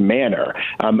restrictive manner.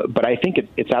 But I think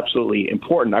it's absolutely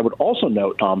important. I would also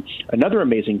note, Tom, another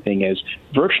amazing thing is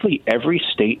virtually every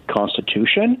state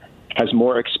constitution has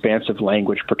more expansive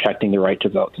language protecting the right to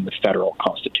vote than the federal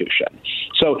Constitution.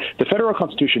 So the federal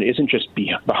Constitution isn't just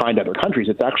behind other countries,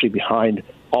 it's actually behind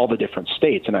all the different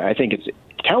states. And I think it's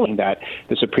telling that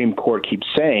the Supreme Court keeps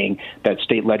saying that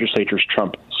state legislatures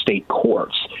trump state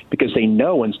courts, because they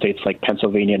know in states like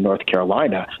Pennsylvania and North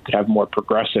Carolina that have more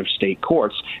progressive state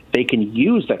courts, they can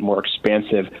use that more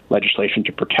expansive legislation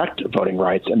to protect voting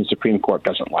rights, and the Supreme Court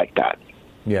doesn't like that.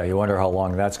 Yeah, you wonder how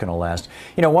long that's going to last.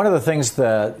 You know, one of the things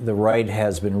that the right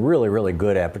has been really, really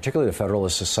good at, particularly the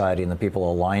Federalist Society and the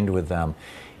people aligned with them,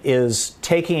 is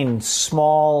taking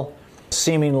small,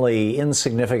 seemingly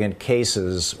insignificant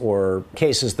cases or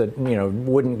cases that, you know,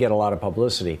 wouldn't get a lot of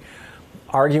publicity,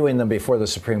 arguing them before the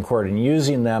Supreme Court and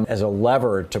using them as a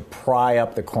lever to pry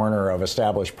up the corner of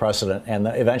established precedent and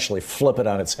eventually flip it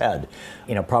on its head.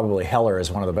 You know, probably Heller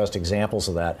is one of the best examples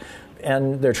of that.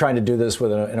 And they're trying to do this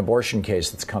with an abortion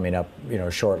case that's coming up, you know,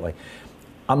 shortly.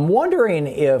 I'm wondering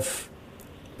if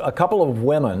a couple of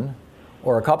women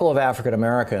or a couple of African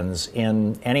Americans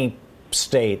in any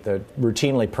state that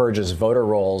routinely purges voter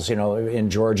rolls, you know,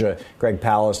 in Georgia, Greg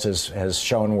Palast has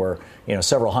shown where, you know,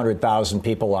 several 100,000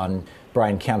 people on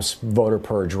Brian Kemp's voter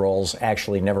purge rolls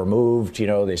actually never moved. You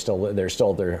know, they're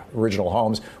still their original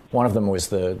homes. One of them was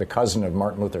the cousin of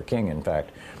Martin Luther King, in fact,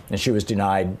 and she was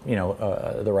denied, you know,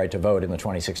 the right to vote in the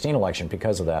 2016 election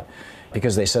because of that,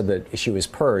 because they said that she was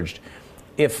purged.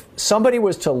 If somebody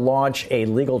was to launch a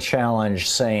legal challenge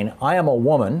saying, I am a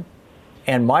woman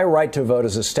and my right to vote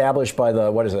is established by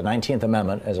the, 19th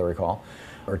Amendment, as I recall,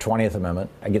 or 20th Amendment,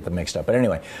 I get them mixed up. But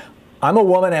anyway, I'm a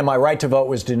woman and my right to vote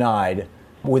was denied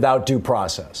without due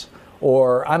process.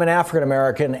 or I'm an African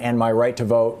American and my right to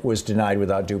vote was denied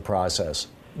without due process,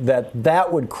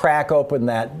 that would crack open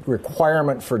that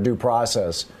requirement for due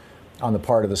process on the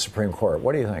part of the Supreme Court.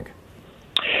 What do you think?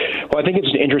 Well, I think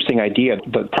it's an interesting idea.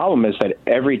 The problem is that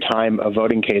every time a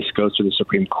voting case goes to the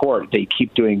Supreme Court, they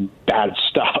keep doing bad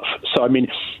stuff. So, I mean,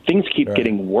 things keep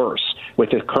getting worse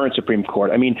with the current Supreme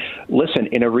Court. I mean, listen,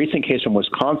 in a recent case from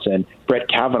Wisconsin, Brett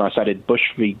Kavanaugh cited Bush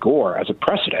v. Gore as a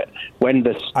precedent when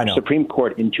the Supreme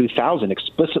Court in 2000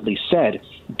 explicitly said,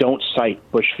 don't cite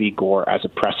Bush v. Gore as a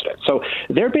precedent. So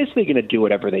they're basically going to do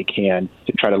whatever they can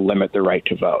to try to limit the right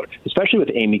to vote, especially with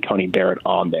Amy Coney Barrett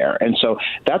on there. And so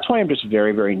that's why I'm just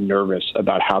very, very nervous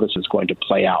about how this is going to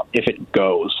play out if it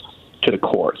goes to the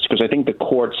courts, because I think the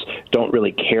courts don't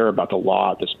really care about the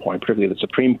law at this point, particularly the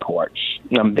Supreme Court.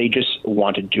 They just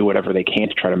want to do whatever they can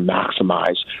to try to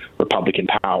maximize Republican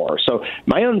power. So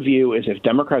my own view is if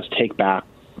Democrats take back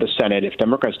the Senate, if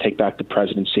Democrats take back the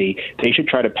presidency, they should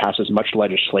try to pass as much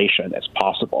legislation as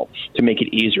possible to make it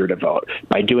easier to vote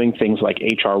by doing things like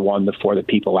H.R. 1, the For the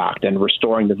People Act, and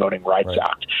restoring the Voting Rights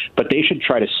Act. But they should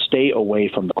try to stay away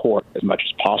from the court as much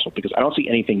as possible, because I don't see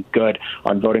anything good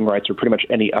on voting rights or pretty much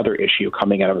any other issue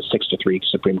coming out of a 6-3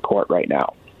 Supreme Court right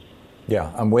now.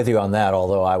 Yeah, I'm with you on that,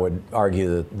 although I would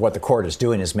argue that what the court is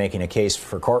doing is making a case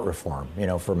for court reform,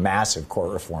 for massive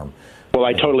court reform. Well,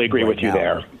 I totally agree with you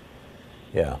there.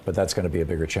 Yeah, but that's going to be a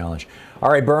bigger challenge.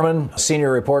 Ari Berman,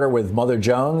 senior reporter with Mother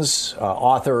Jones,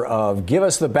 author of Give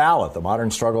Us the Ballot, The Modern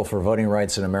Struggle for Voting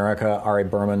Rights in America. Ari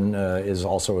Berman is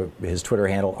also his Twitter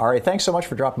handle. Ari, thanks so much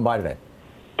for dropping by today.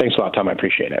 Thanks a lot, Tom. I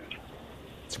appreciate it.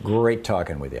 It's great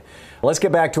talking with you. Let's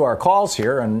get back to our calls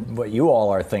here and what you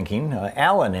all are thinking.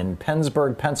 Alan in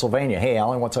Pennsburg, Pennsylvania. Hey,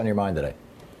 Alan, what's on your mind today?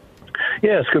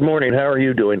 Yes, good morning. How are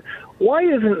you doing? Why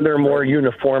isn't there more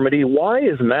uniformity? Why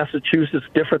is Massachusetts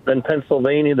different than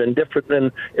Pennsylvania, than different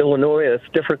than Illinois, it's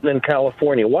different than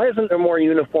California? Why isn't there more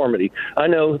uniformity? I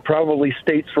know probably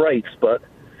states' rights, but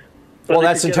well,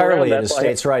 that's entirely it is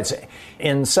states' rights.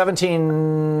 In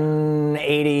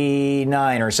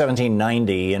 1789 or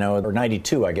 1790, or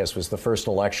 92, I guess, was the first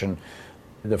election,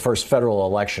 the first federal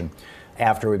election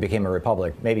after we became a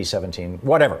republic, maybe 17,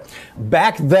 whatever.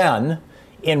 Back then,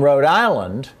 in Rhode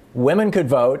Island, women could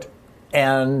vote,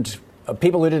 and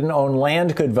people who didn't own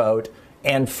land could vote,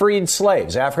 and freed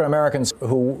slaves, African Americans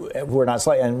who were not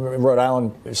slaves, and in Rhode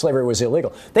Island, slavery was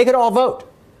illegal. They could all vote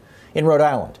in Rhode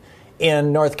Island.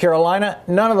 In North Carolina,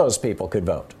 none of those people could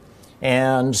vote.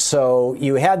 And so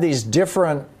you had these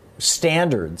different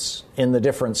standards in the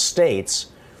different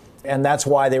states, and that's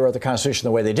why they wrote the Constitution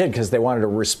the way they did, because they wanted to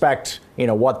respect,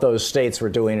 what those states were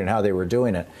doing and how they were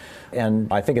doing it.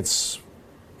 And I think it's,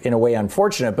 in a way,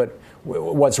 unfortunate, but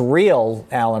what's real,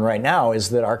 Alan, right now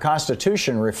is that our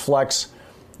Constitution reflects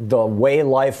the way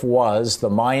life was, the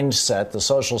mindset, the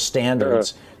social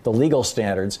standards, the legal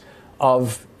standards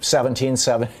of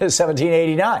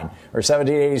 1789 or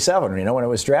 1787, when it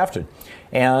was drafted.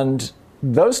 And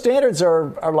those standards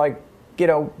are like,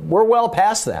 we're well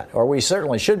past that, or we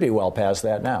certainly should be well past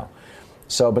that now.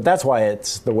 So, but that's why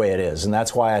it's the way it is. And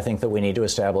that's why I think that we need to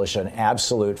establish an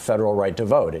absolute federal right to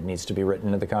vote. It needs to be written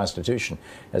into the Constitution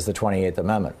as the 28th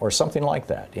Amendment or something like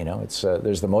that.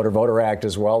 There's the Motor Voter Act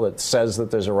as well that says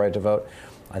that there's a right to vote.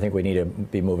 I think we need to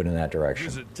be moving in that direction.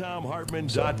 Visit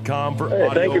TomHartman.com for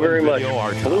audio thank you very and much. video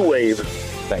archives. Blue Wave.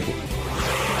 Thank you.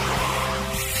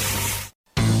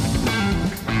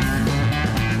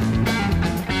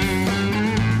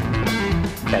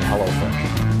 And hello, friend.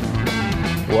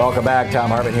 Welcome back. Thom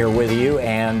Hartman here with you.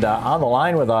 And on the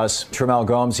line with us, Trimmel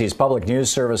Gomes. He's Public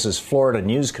News Service's Florida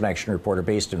News Connection reporter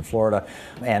based in Florida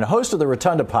and host of the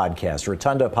Rotunda podcast.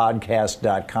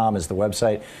 RotundaPodcast.com is the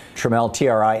website. Trimmel,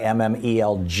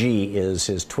 Trimmelg, is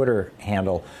his Twitter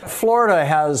handle. Florida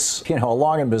has, a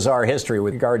long and bizarre history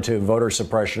with regard to voter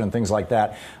suppression and things like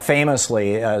that.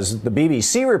 Famously, as the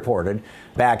BBC reported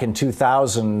back in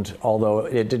 2000, although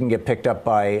it didn't get picked up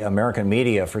by American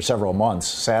media for several months,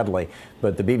 sadly,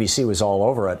 but the BBC was all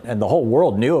over it, and the whole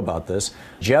world knew about this.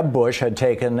 Jeb Bush had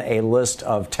taken a list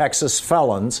of Texas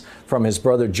felons from his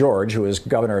brother George, who was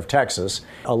governor of Texas,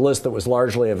 a list that was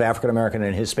largely of African American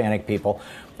and Hispanic people,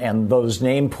 and those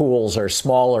name pools are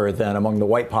smaller than among the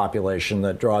white population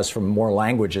that draws from more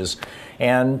languages.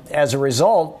 And as a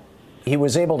result, he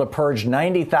was able to purge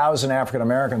 90,000 African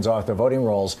Americans off the voting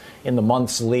rolls in the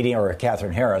months leading, or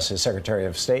Catherine Harris, his Secretary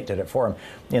of State, did it for him,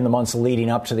 in the months leading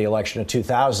up to the election of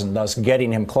 2000, thus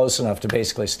getting him close enough to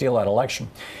basically steal that election.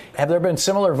 Have there been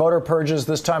similar voter purges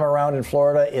this time around in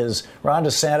Florida? Is Ron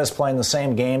DeSantis playing the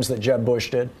same games that Jeb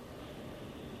Bush did?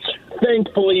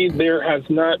 Thankfully, there has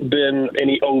not been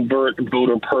any overt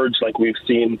voter purge like we've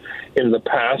seen in the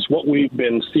past. What we've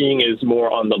been seeing is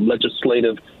more on the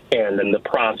legislative end and the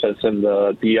process and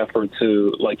the effort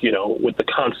to, with the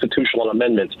constitutional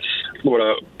amendments.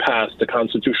 Florida passed the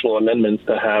constitutional amendments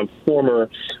to have former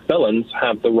felons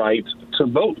have the right to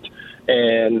vote.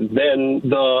 And then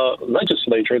the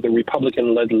legislature, the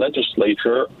Republican-led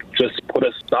legislature, just put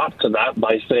a stop to that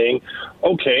by saying,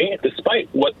 okay, despite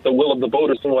what the will of the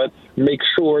voters want, make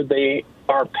sure they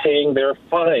are paying their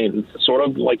fines, sort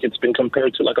of like it's been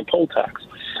compared to like a poll tax,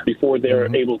 before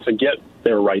they're able to get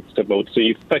their rights to vote. So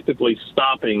you're effectively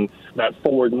stopping that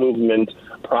forward movement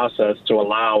process to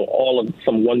allow all of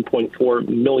some 1.4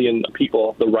 million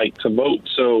people the right to vote.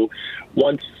 So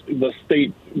once the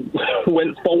state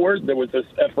went forward, there was this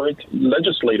effort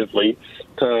legislatively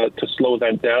to slow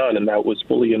that down, and that was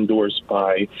fully endorsed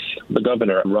by the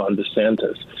governor, Ron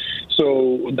DeSantis.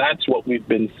 So that's what we've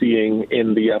been seeing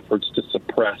in the efforts to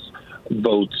suppress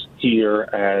votes here.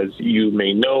 As you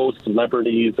may know,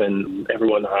 celebrities and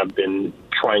everyone have been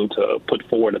trying to put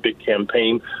forward a big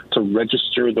campaign to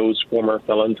register those former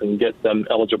felons and get them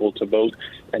eligible to vote,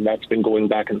 and that's been going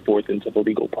back and forth into the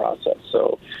legal process.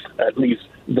 So at least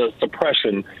the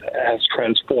suppression has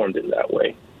transformed in that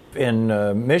way. In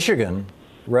Michigan,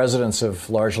 residents of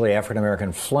largely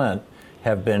African-American Flint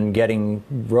have been getting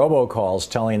robocalls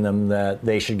telling them that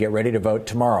they should get ready to vote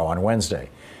tomorrow on Wednesday.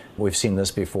 We've seen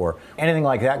this before. Anything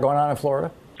like that going on in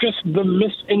Florida? Just the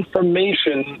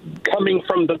misinformation coming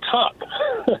from the top,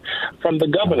 from the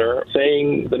governor,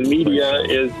 saying the media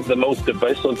is the most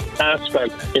divisive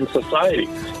aspect in society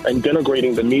and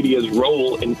denigrating the media's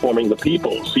role in informing the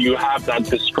people. So you have that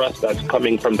distrust that's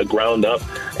coming from the ground up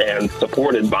and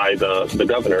supported by the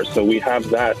governor. So we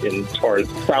have that in as far as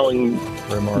sowing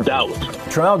doubt.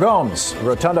 Trimmel Gomes,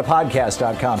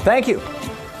 rotundapodcast.com. Thank you.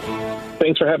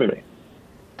 Thanks for having me.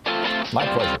 My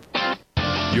pleasure.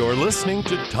 You're listening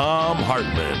to Thom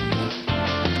Hartmann.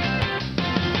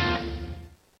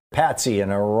 Patsy in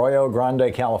Arroyo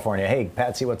Grande, California. Hey,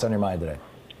 Patsy, what's on your mind today?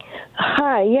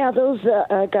 Hi. Yeah, those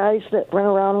guys that run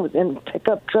around in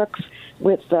pickup trucks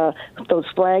with those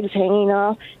flags hanging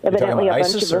off. Evidently, a bunch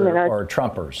ISIS of them or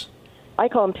Trumpers? I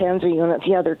call them Panzer units.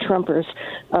 Yeah, they're Trumpers.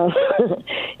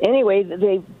 Anyway,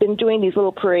 they've been doing these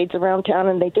little parades around town,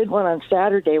 and they did one on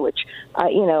Saturday, which I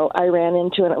ran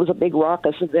into, and it was a big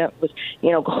raucous event with,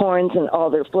 horns and all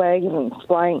their flags and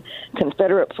flying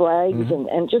Confederate flags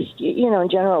and just, in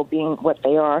general being what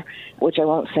they are, which I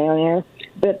won't say on air.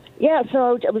 But, yeah,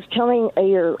 so I was telling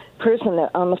your person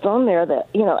that on the phone there that,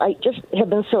 I just have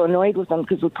been so annoyed with them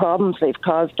because of the problems they've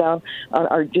caused down on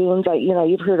our dunes.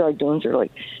 You've heard our dunes are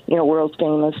like, world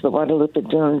famous, the Guadalupe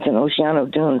Dunes and Oceano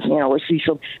Dunes, where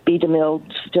Cecil B. DeMille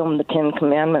filmed the 10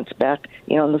 Commandments back,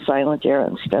 in the silent era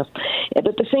and stuff.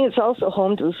 But the thing, it's also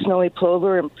home to the snowy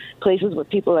plover and places where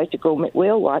people like to go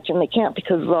whale watch, and they can't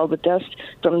because of all the dust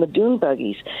from the dune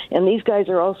buggies. And these guys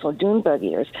are also dune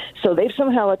buggiers. So they've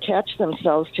somehow attached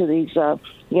themselves to these,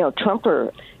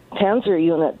 Trumper Panzer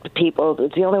unit people.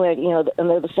 It's the only way, and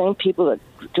they're the same people that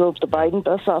drove the Biden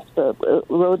bus off the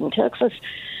road in Texas.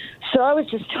 So I was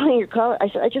just telling your caller, I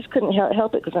said I just couldn't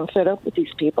help it because I'm fed up with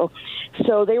these people.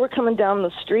 So they were coming down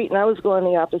the street, and I was going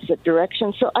the opposite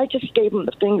direction. So I just gave them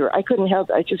the finger. I couldn't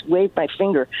help it. I just waved my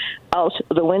finger out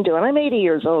the window. And I'm 80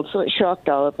 years old, so it shocked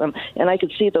all of them. And I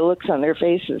could see the looks on their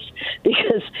faces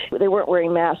because they weren't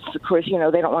wearing masks. Of course, they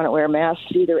don't want to wear masks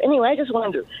either. Anyway, I just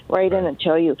wanted to write in and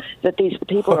tell you that these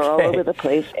people are all over the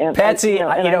place. And Patsy,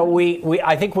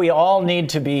 I think we all need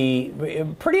to be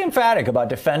pretty emphatic about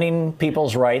defending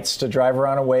people's rights to drive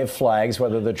around and wave flags,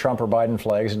 whether they're Trump or Biden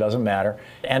flags, it doesn't matter,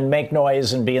 and make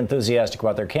noise and be enthusiastic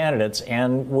about their candidates.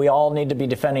 And we all need to be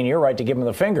defending your right to give them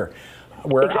the finger.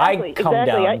 Where I come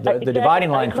down, the dividing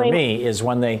line for me is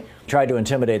when they tried to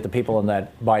intimidate the people in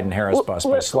that Biden-Harris bus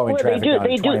by slowing traffic down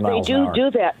to 20 miles an hour.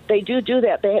 They do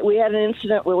that. We had an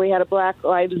incident where we had a Black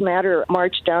Lives Matter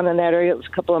march down in that area. It was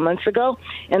a couple of months ago,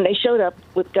 and they showed up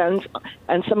with guns,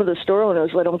 and some of the store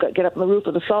owners let them get up on the roof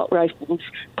with assault rifles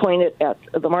pointed at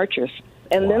the marchers.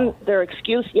 And then their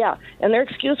excuse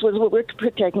was, well, we're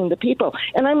protecting the people.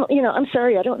 And I'm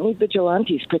sorry, I don't need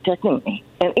vigilantes protecting me.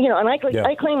 And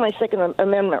I claim my Second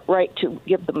Amendment right to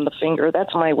give them the finger.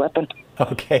 That's my weapon.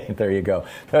 Okay, there you go.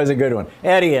 That was a good one.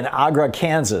 Eddie in Agra,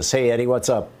 Kansas. Hey, Eddie, what's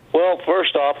up? Well,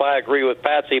 first off, I agree with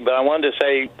Patsy, but I wanted to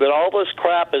say that all this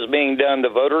crap is being done, the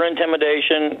voter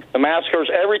intimidation, the massacres,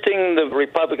 everything the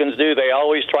Republicans do, they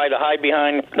always try to hide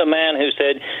behind the man who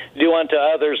said, do unto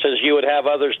others as you would have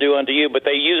others do unto you, but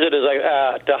they use it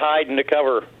as to hide and to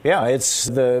cover. Yeah, it's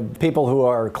the people who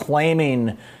are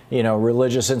claiming,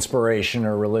 religious inspiration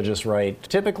or religious right.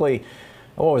 Typically,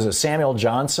 what was it, Samuel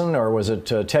Johnson, or was it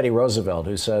Teddy Roosevelt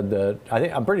who said that,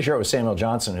 I'm pretty sure it was Samuel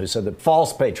Johnson who said that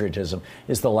false patriotism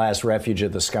is the last refuge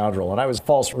of the scoundrel. And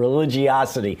false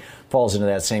religiosity falls into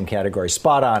that same category.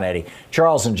 Spot on, Eddie.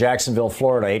 Charles in Jacksonville,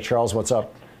 Florida. Hey, Charles, what's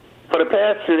up? For the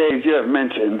past 2 days, you have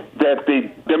mentioned that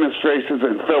the demonstrations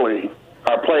in Philly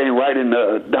are playing right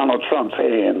into Donald Trump's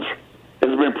hands.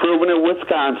 It's been proven in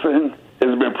Wisconsin,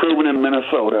 it's been proven in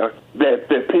Minnesota, that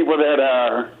the people that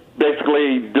are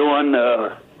basically doing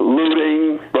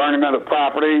looting, burning other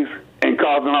properties, and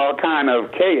causing all kind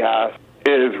of chaos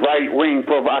is right-wing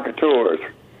provocateurs.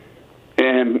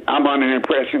 And I'm under the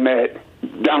impression that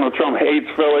Donald Trump hates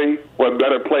Philly. What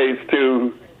better place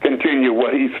to continue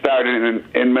what he started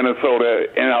in Minnesota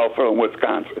and also in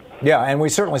Wisconsin. Yeah, and we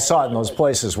certainly saw it in those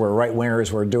places where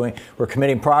right-wingers were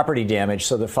committing property damage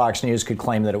so that Fox News could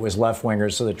claim that it was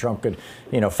left-wingers so that Trump could,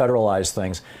 federalize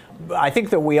things. I think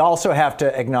that we also have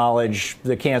to acknowledge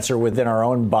the cancer within our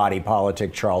own body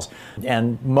politic, Charles.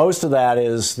 And most of that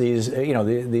is these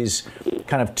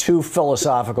kind of two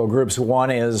philosophical groups. One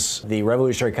is the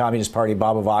Revolutionary Communist Party,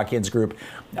 Bob Avakian's group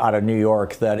out of New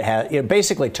York that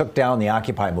basically took down the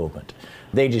Occupy movement.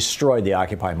 They destroyed the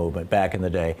Occupy movement back in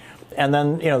the day. And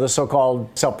then, the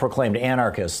so-called self-proclaimed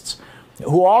anarchists,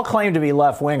 who all claim to be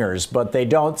left-wingers, but they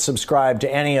don't subscribe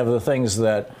to any of the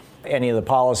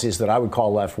policies that I would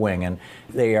call left-wing. And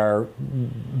they are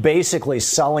basically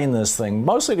selling this thing,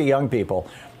 mostly to young people,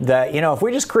 that, if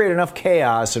we just create enough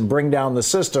chaos and bring down the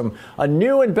system, a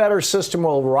new and better system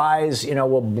will rise,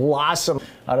 will blossom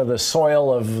out of the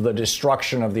soil of the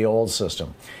destruction of the old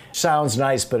system. Sounds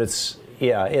nice, but it's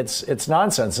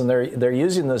nonsense. And they're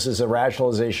using this as a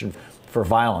rationalization for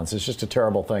violence. It's just a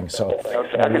terrible thing. So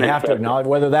I'm going to have to acknowledge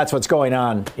whether that's what's going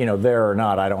on, there or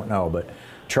not. I don't know. But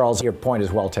Charles, your point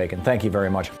is well taken. Thank you very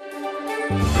much.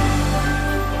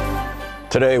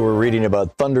 Today, we're reading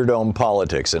about Thunderdome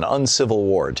politics, an uncivil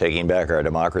war taking back our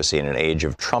democracy in an age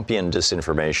of Trumpian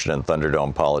disinformation and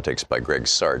Thunderdome politics by Greg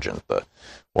Sargent, the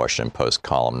Washington Post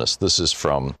columnist. This is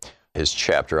from his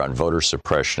chapter on voter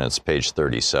suppression. It's page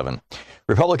 37.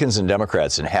 Republicans and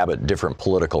Democrats inhabit different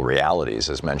political realities,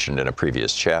 as mentioned in a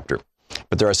previous chapter.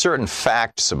 But there are certain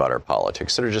facts about our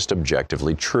politics that are just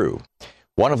objectively true.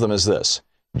 One of them is this.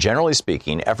 Generally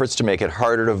speaking, efforts to make it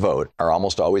harder to vote are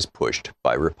almost always pushed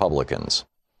by Republicans.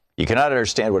 You cannot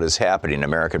understand what is happening in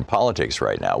American politics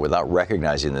right now without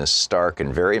recognizing this stark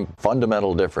and very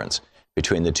fundamental difference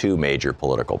between the two major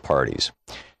political parties.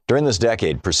 During this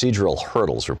decade, procedural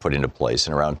hurdles were put into place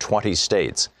in around 20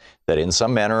 states that in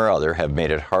some manner or other have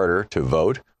made it harder to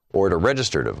vote or to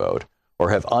register to vote, or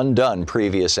have undone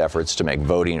previous efforts to make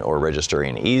voting or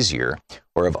registering easier,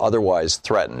 or have otherwise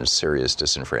threatened serious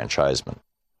disenfranchisement.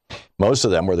 Most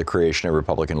of them were the creation of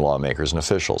Republican lawmakers and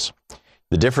officials.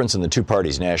 The difference in the two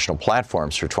parties' national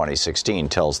platforms for 2016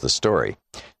 tells the story.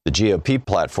 The GOP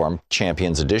platform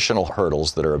champions additional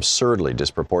hurdles that are absurdly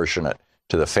disproportionate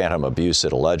to the phantom abuse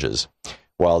it alleges,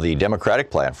 while the Democratic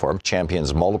platform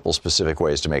champions multiple specific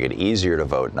ways to make it easier to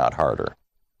vote, not harder.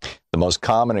 The most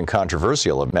common and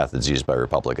controversial of methods used by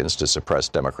Republicans to suppress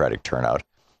Democratic turnout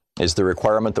is the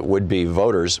requirement that would-be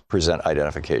voters present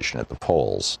identification at the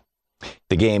polls.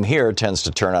 The game here tends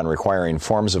to turn on requiring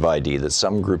forms of ID that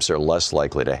some groups are less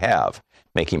likely to have,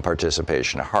 making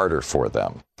participation harder for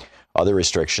them. Other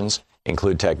restrictions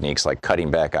include techniques like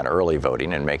cutting back on early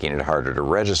voting and making it harder to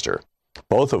register,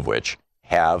 both of which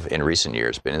have, in recent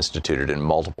years, been instituted in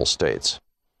multiple states.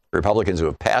 Republicans who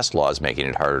have passed laws making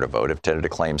it harder to vote have tended to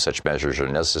claim such measures are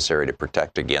necessary to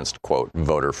protect against, quote,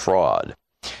 voter fraud.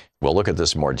 We'll look at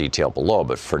this in more detail below,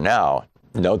 but for now,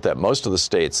 note that most of the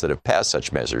states that have passed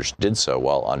such measures did so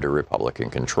while under Republican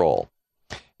control.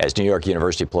 As New York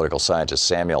University political scientist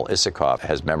Samuel Isikoff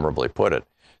has memorably put it,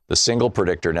 the single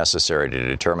predictor necessary to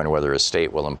determine whether a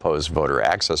state will impose voter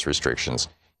access restrictions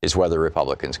is whether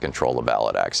Republicans control the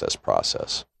ballot access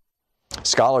process.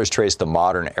 Scholars trace the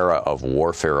modern era of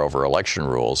warfare over election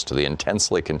rules to the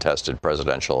intensely contested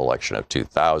presidential election of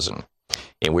 2000,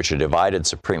 in which a divided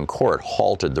Supreme Court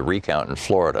halted the recount in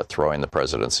Florida, throwing the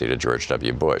presidency to George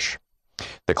W. Bush.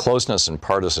 The closeness and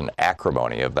partisan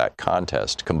acrimony of that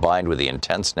contest, combined with the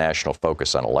intense national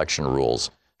focus on election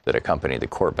rules that accompanied the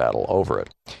court battle over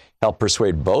it, helped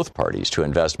persuade both parties to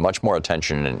invest much more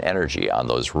attention and energy on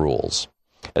those rules.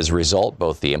 As a result,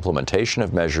 both the implementation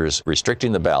of measures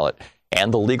restricting the ballot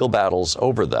and the legal battles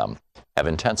over them have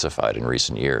intensified in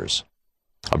recent years.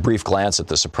 A brief glance at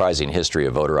the surprising history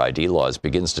of voter ID laws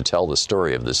begins to tell the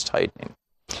story of this tightening.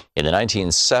 In the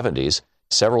 1970s,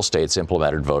 several states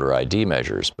implemented voter ID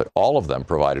measures, but all of them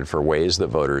provided for ways that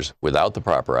voters without the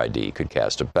proper ID could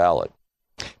cast a ballot.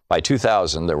 By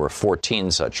 2000, there were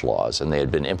 14 such laws, and they had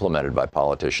been implemented by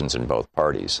politicians in both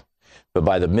parties. But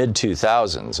by the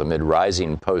mid-2000s, amid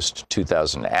rising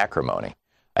post-2000 acrimony,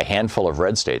 a handful of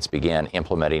red states began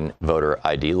implementing voter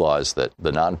ID laws that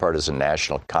the nonpartisan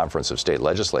National Conference of State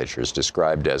Legislatures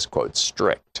described as, quote,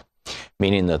 strict,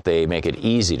 meaning that they make it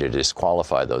easy to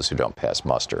disqualify those who don't pass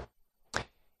muster.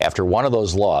 After one of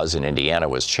those laws in Indiana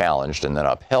was challenged and then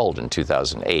upheld in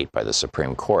 2008 by the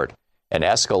Supreme Court, an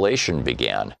escalation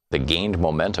began that gained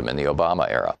momentum in the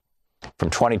Obama era. From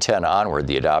 2010 onward,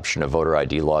 the adoption of voter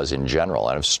ID laws in general,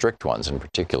 and of strict ones in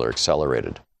particular,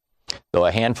 accelerated. Though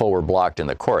a handful were blocked in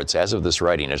the courts, as of this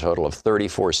writing, a total of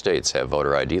 34 states have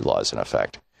voter ID laws in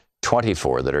effect,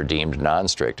 24 that are deemed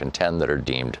non-strict and 10 that are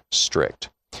deemed strict.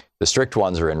 The strict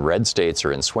ones are in red states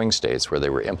or in swing states where they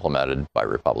were implemented by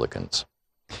Republicans.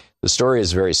 The story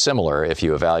is very similar if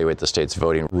you evaluate the state's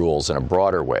voting rules in a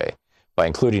broader way, by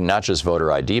including not just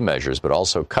voter ID measures, but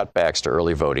also cutbacks to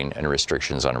early voting and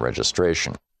restrictions on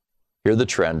registration. Here the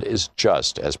trend is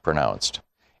just as pronounced.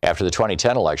 After the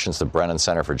 2010 elections, the Brennan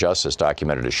Center for Justice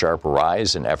documented a sharp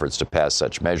rise in efforts to pass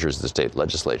such measures in the state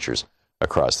legislatures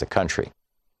across the country.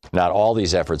 Not all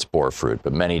these efforts bore fruit,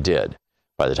 but many did.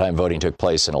 By the time voting took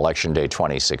place in Election Day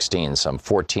 2016, some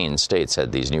 14 states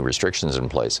had these new restrictions in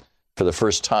place for the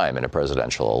first time in a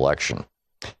presidential election.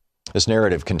 This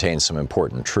narrative contains some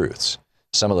important truths.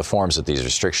 Some of the forms that these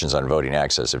restrictions on voting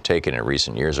access have taken in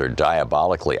recent years are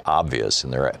diabolically obvious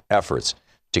in their efforts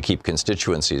to keep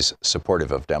constituencies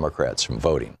supportive of Democrats from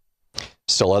voting.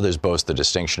 Still others boast the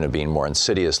distinction of being more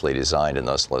insidiously designed and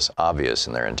thus less obvious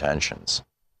in their intentions.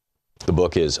 The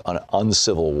book is An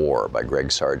Uncivil War by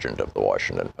Greg Sargent of The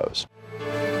Washington Post.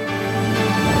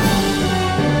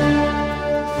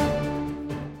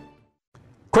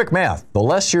 Quick math. The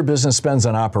less your business spends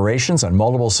on operations, on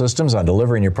multiple systems, on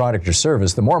delivering your product or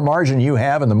service, the more margin you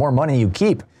have and the more money you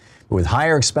keep. With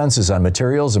higher expenses on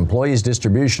materials, employees,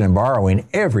 distribution, and borrowing,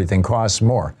 everything costs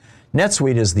more.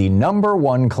 NetSuite is the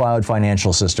 #1 cloud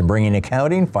financial system, bringing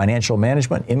accounting, financial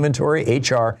management, inventory,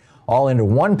 HR, all into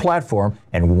one platform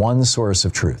and one source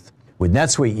of truth. With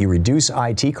NetSuite, you reduce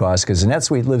IT costs because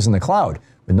NetSuite lives in the cloud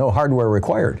with no hardware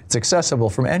required. It's accessible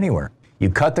from anywhere. You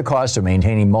cut the cost of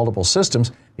maintaining multiple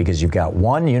systems because you've got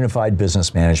one unified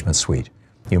business management suite.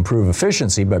 You improve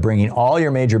efficiency by bringing all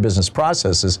your major business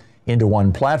processes into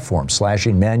one platform,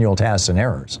 slashing manual tasks and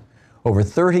errors. Over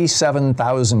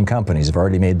 37,000 companies have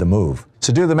already made the move.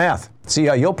 So do the math. See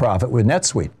how you'll profit with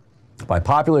NetSuite. By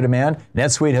popular demand,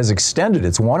 NetSuite has extended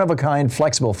its one-of-a-kind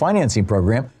flexible financing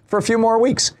program for a few more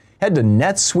weeks. Head to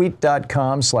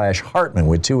netsuite.com/Hartman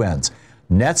with 2 N's.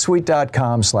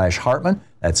 netsuite.com/Hartman.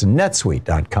 That's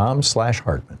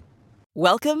netsuite.com/Hartman.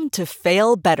 Welcome to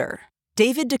Fail Better,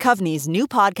 David Duchovny's new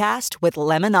podcast with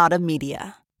Lemonada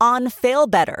Media. On Fail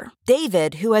Better,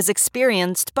 David, who has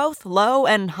experienced both low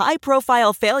and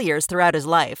high-profile failures throughout his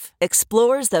life,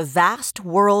 explores the vast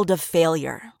world of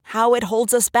failure, how it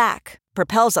holds us back,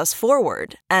 propels us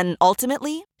forward, and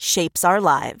ultimately shapes our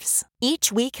lives. Each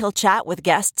week he'll chat with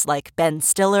guests like Ben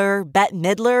Stiller, Bette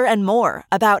Midler, and more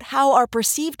about how our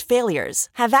perceived failures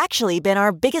have actually been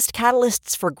our biggest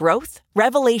catalysts for growth,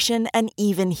 revelation, and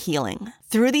even healing.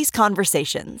 Through these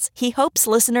conversations, he hopes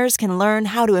listeners can learn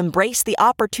how to embrace the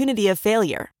opportunity of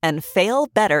failure and fail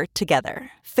better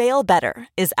together. Fail Better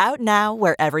is out now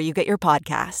wherever you get your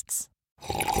podcasts.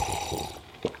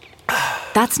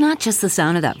 That's not just the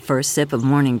sound of that first sip of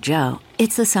Morning Joe.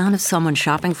 It's the sound of someone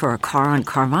shopping for a car on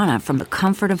Carvana from the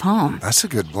comfort of home. That's a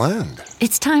good blend.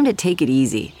 It's time to take it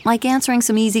easy, like answering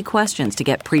some easy questions to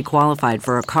get pre-qualified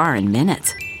for a car in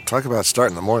minutes. Talk about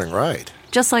starting the morning right.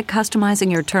 Just like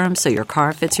customizing your terms so your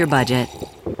car fits your budget.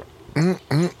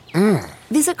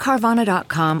 Visit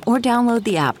Carvana.com or download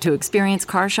the app to experience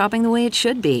car shopping the way it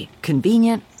should be.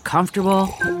 Convenient, comfortable.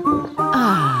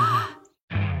 Ah.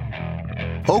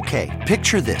 Okay,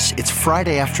 picture this. It's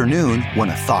Friday afternoon when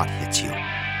a thought hits you.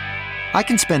 I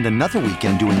can spend another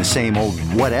weekend doing the same old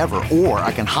whatever, or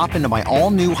I can hop into my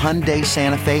all-new Hyundai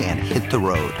Santa Fe and hit the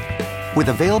road. With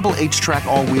available H-Track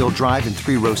all-wheel drive and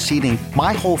 3-row seating,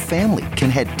 my whole family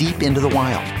can head deep into the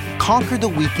wild. Conquer the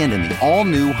weekend in the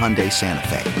all-new Hyundai Santa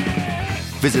Fe.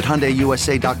 Visit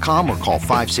HyundaiUSA.com or call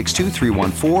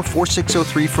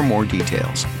 562-314-4603 for more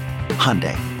details.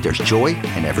 Hyundai, there's joy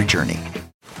in every journey.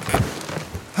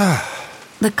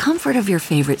 The comfort of your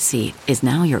favorite seat is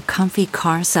now your comfy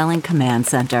car selling command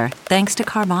center, thanks to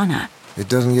Carvana. It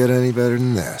doesn't get any better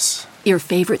than this. Your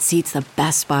favorite seat's the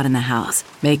best spot in the house.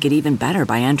 Make it even better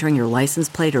by entering your license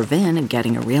plate or VIN and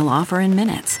getting a real offer in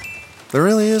minutes. There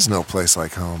really is no place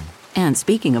like home. And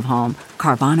speaking of home,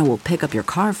 Carvana will pick up your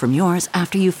car from yours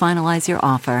after you finalize your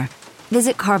offer.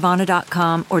 Visit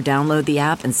Carvana.com or download the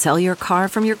app and sell your car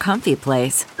from your comfy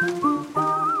place.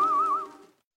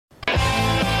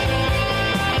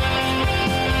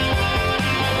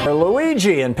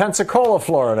 Luigi in Pensacola,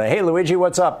 Florida. Hey, Luigi,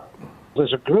 what's up?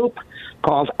 There's a group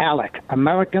called ALEC,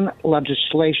 American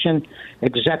Legislation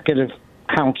Executive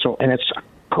Council, and it's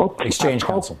Exchange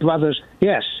Council. Brothers,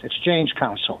 yes, Exchange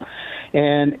Council.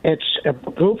 And it's a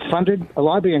group funded, a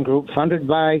lobbying group funded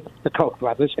by the Koch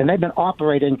brothers, and they've been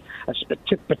operating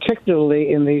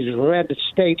particularly in these red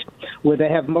states where they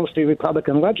have mostly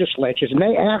Republican legislatures, and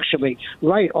they actually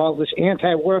write all this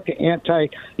anti-worker,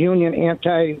 anti-union,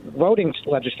 anti-voting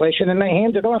legislation, and they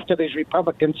hand it off to these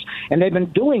Republicans, and they've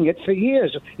been doing it for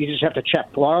years. You just have to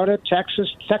check Florida, Texas,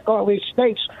 check all these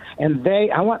states, and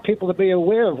I want people to be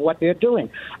aware of what they're doing.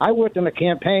 I worked in a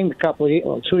campaign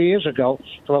 2 years ago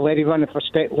for a lady running for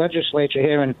state legislature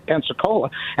here in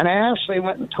Pensacola, and I actually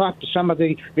went and talked to some of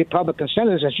the Republican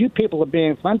senators. As you people are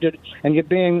being funded, and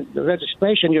the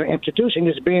legislation you're introducing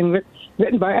is being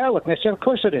written by ALEC. And they said, of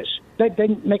course it is. They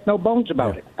make no bones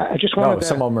about it. I just wanted to...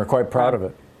 Some of them are quite proud of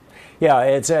it. Yeah,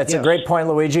 it's yes. A great point,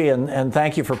 Luigi, and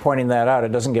thank you for pointing that out.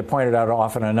 It doesn't get pointed out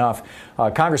often enough.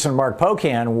 Congressman Mark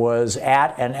Pocan was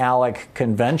at an ALEC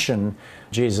convention,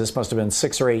 this must have been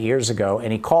 6 or 8 years ago,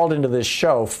 and he called into this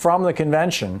show from the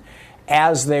convention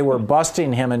as they were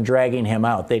busting him and dragging him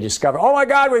out. They discovered, oh my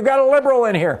God, we've got a liberal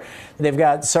in here. They've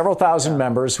got several thousand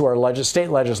members who are state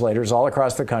legislators all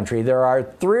across the country. There are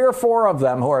 3 or 4 of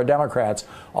them who are Democrats.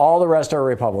 All the rest are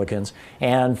Republicans.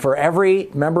 And for every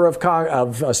member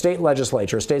of a state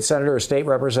legislature, a state senator, a state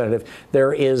representative,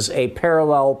 there is a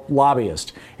parallel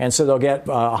lobbyist. And so they'll get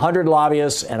 100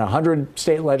 lobbyists and 100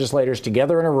 state legislators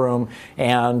together in a room,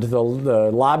 and the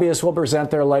lobbyists will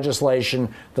present their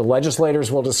legislation. The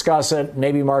legislators will discuss it,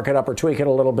 maybe mark it up or tweak it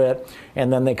a little bit,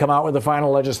 and then they come out with the final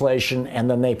legislation, and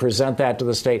then they present that to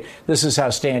the state. This is how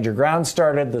Stand Your Ground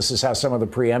started. This is how some of the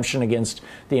preemption against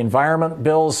the environment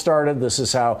bills started. This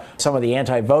is how some of the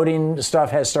anti-voting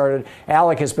stuff has started.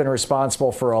 ALEC has been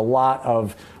responsible for a lot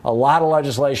of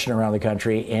legislation around the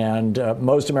country, and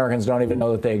most Americans don't even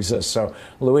know that they exist. So,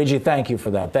 Luigi, thank you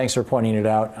for that. Thanks for pointing it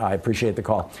out. I appreciate the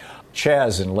call.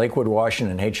 Chaz in Lakewood,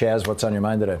 Washington. Hey, Chaz, what's on your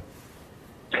mind today?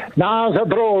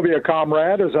 Nazadrovia,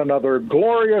 comrade, is another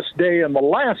glorious day and the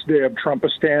last day of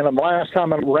Trumpistan, and the last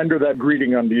time I render that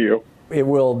greeting unto you. It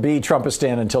will be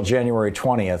Trumpistan until January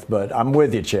 20th, but I'm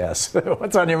with you, Chaz.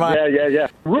 What's on your mind? Yeah.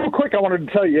 Real quick, I wanted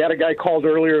to tell you had a guy called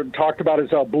earlier and talked about his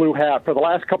blue hat. For the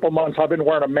last couple of months, I've been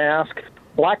wearing a mask,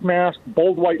 black mask,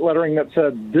 bold white lettering that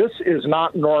said, "This is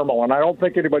not normal." And I don't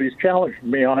think anybody's challenged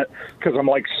me on it because I'm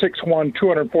like 6'1",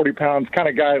 240 pounds, kind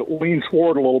of guy that leans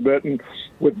forward a little bit and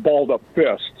with balled up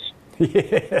fists. Yeah,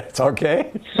 it's okay.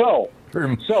 So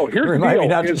here's the deal. Me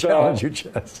not to challenge you,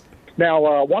 Chaz. Now,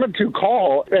 I wanted to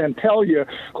call and tell you,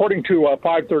 according to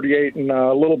 538, and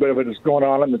a little bit of it is going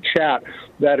on in the chat,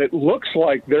 that it looks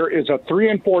like there is a 3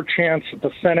 in 4 chance that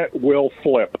the Senate will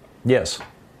flip. Yes.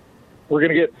 We're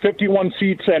going to get 51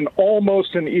 seats and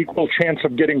almost an equal chance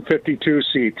of getting 52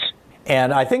 seats.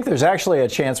 And I think there's actually a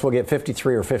chance we'll get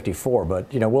 53 or 54,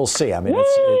 but, we'll see. I mean,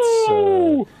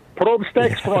 it's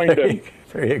Probstexfreundin.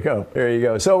 There you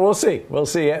go. So we'll see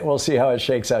how it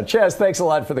shakes out. Chaz, thanks a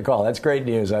lot for the call. That's great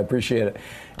news. I appreciate it.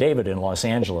 David in Los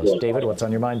Angeles. David, what's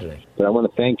on your mind today? I want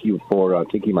to thank you for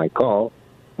taking my call.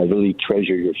 I really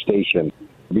treasure your station.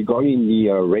 Regarding the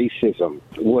racism,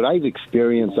 what I've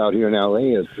experienced out here in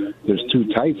L.A. is there's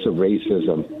 2 types of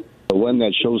racism. The one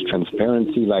that shows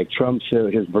transparency, like Trump's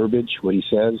his verbiage, what he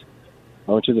says.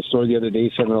 I went to the store the other day,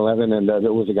 7-Eleven, and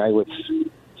there was a guy with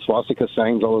swastika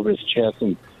signs all over his chest,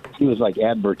 and he was like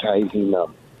advertising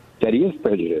that he is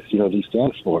prejudiced, he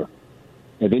stands for.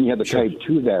 And then you have the type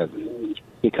 2 that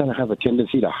they kind of have a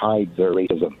tendency to hide their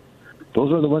racism.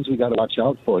 Those are the ones we got to watch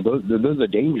out for. Those are the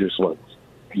dangerous ones.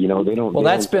 They don't. Well,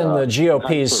 that's been the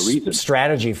GOP's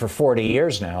strategy for 40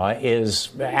 years now. Is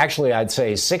actually, I'd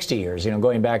say 60 years.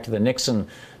 Going back to the Nixon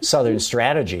Southern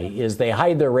strategy, is they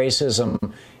hide their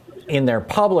racism in their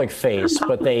public face,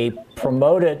 but they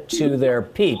promote it to their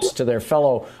peeps, to their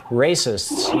fellow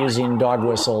racists, using dog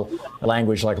whistle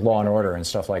language like Law and Order and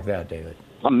stuff like that, David.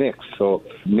 I'm mixed, so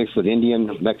mixed with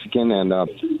Indian, Mexican, and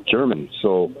German.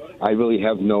 So I really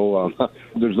have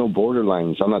there's no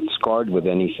borderlines. I'm not scarred with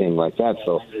anything like that.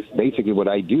 So basically what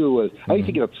I do is, I used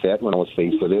to get upset when I was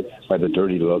faced with it by the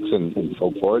dirty looks and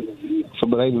so forth. So,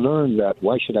 but I learned that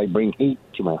why should I bring hate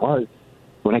to my heart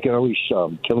when I can always kill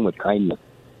them with kindness?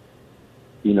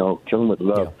 Kill them with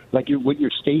love. Yeah. Like what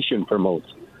your station promotes.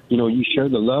 You share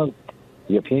the love,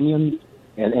 the opinion,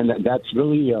 and that's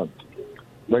really...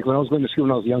 like when I was going to school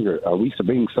when I was younger, we used to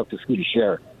bring stuff to school to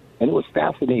share. And it was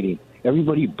fascinating.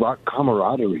 everybody brought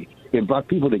camaraderie. It brought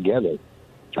people together.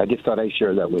 I just thought I'd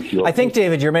share that with you. I think,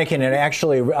 David, you're making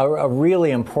actually a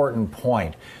really important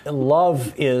point.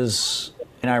 Love is,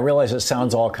 and I realize it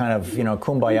sounds all kind of,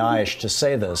 kumbaya-ish to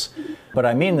say this, but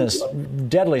I mean this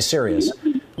deadly serious.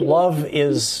 Love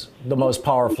is the most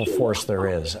powerful force there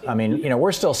is. I mean,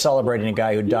 we're still celebrating a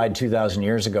guy who died 2,000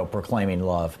 years ago proclaiming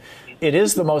love. It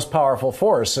is the most powerful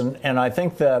force, and I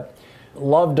think that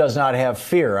love does not have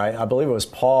fear. I believe it was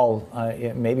Paul,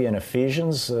 maybe in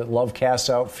Ephesians, love casts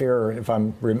out fear.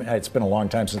 It's been a long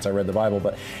time since I read the Bible,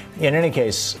 but in any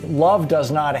case, love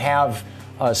does not have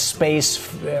a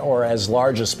space or as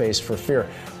large a space for fear,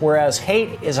 whereas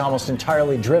hate is almost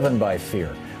entirely driven by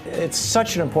fear. It's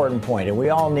such an important point, and we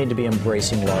all need to be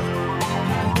embracing love.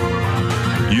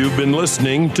 You've been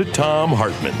listening to Thom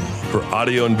Hartmann. For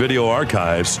audio and video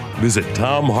archives, visit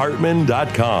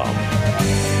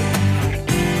thomhartmann.com.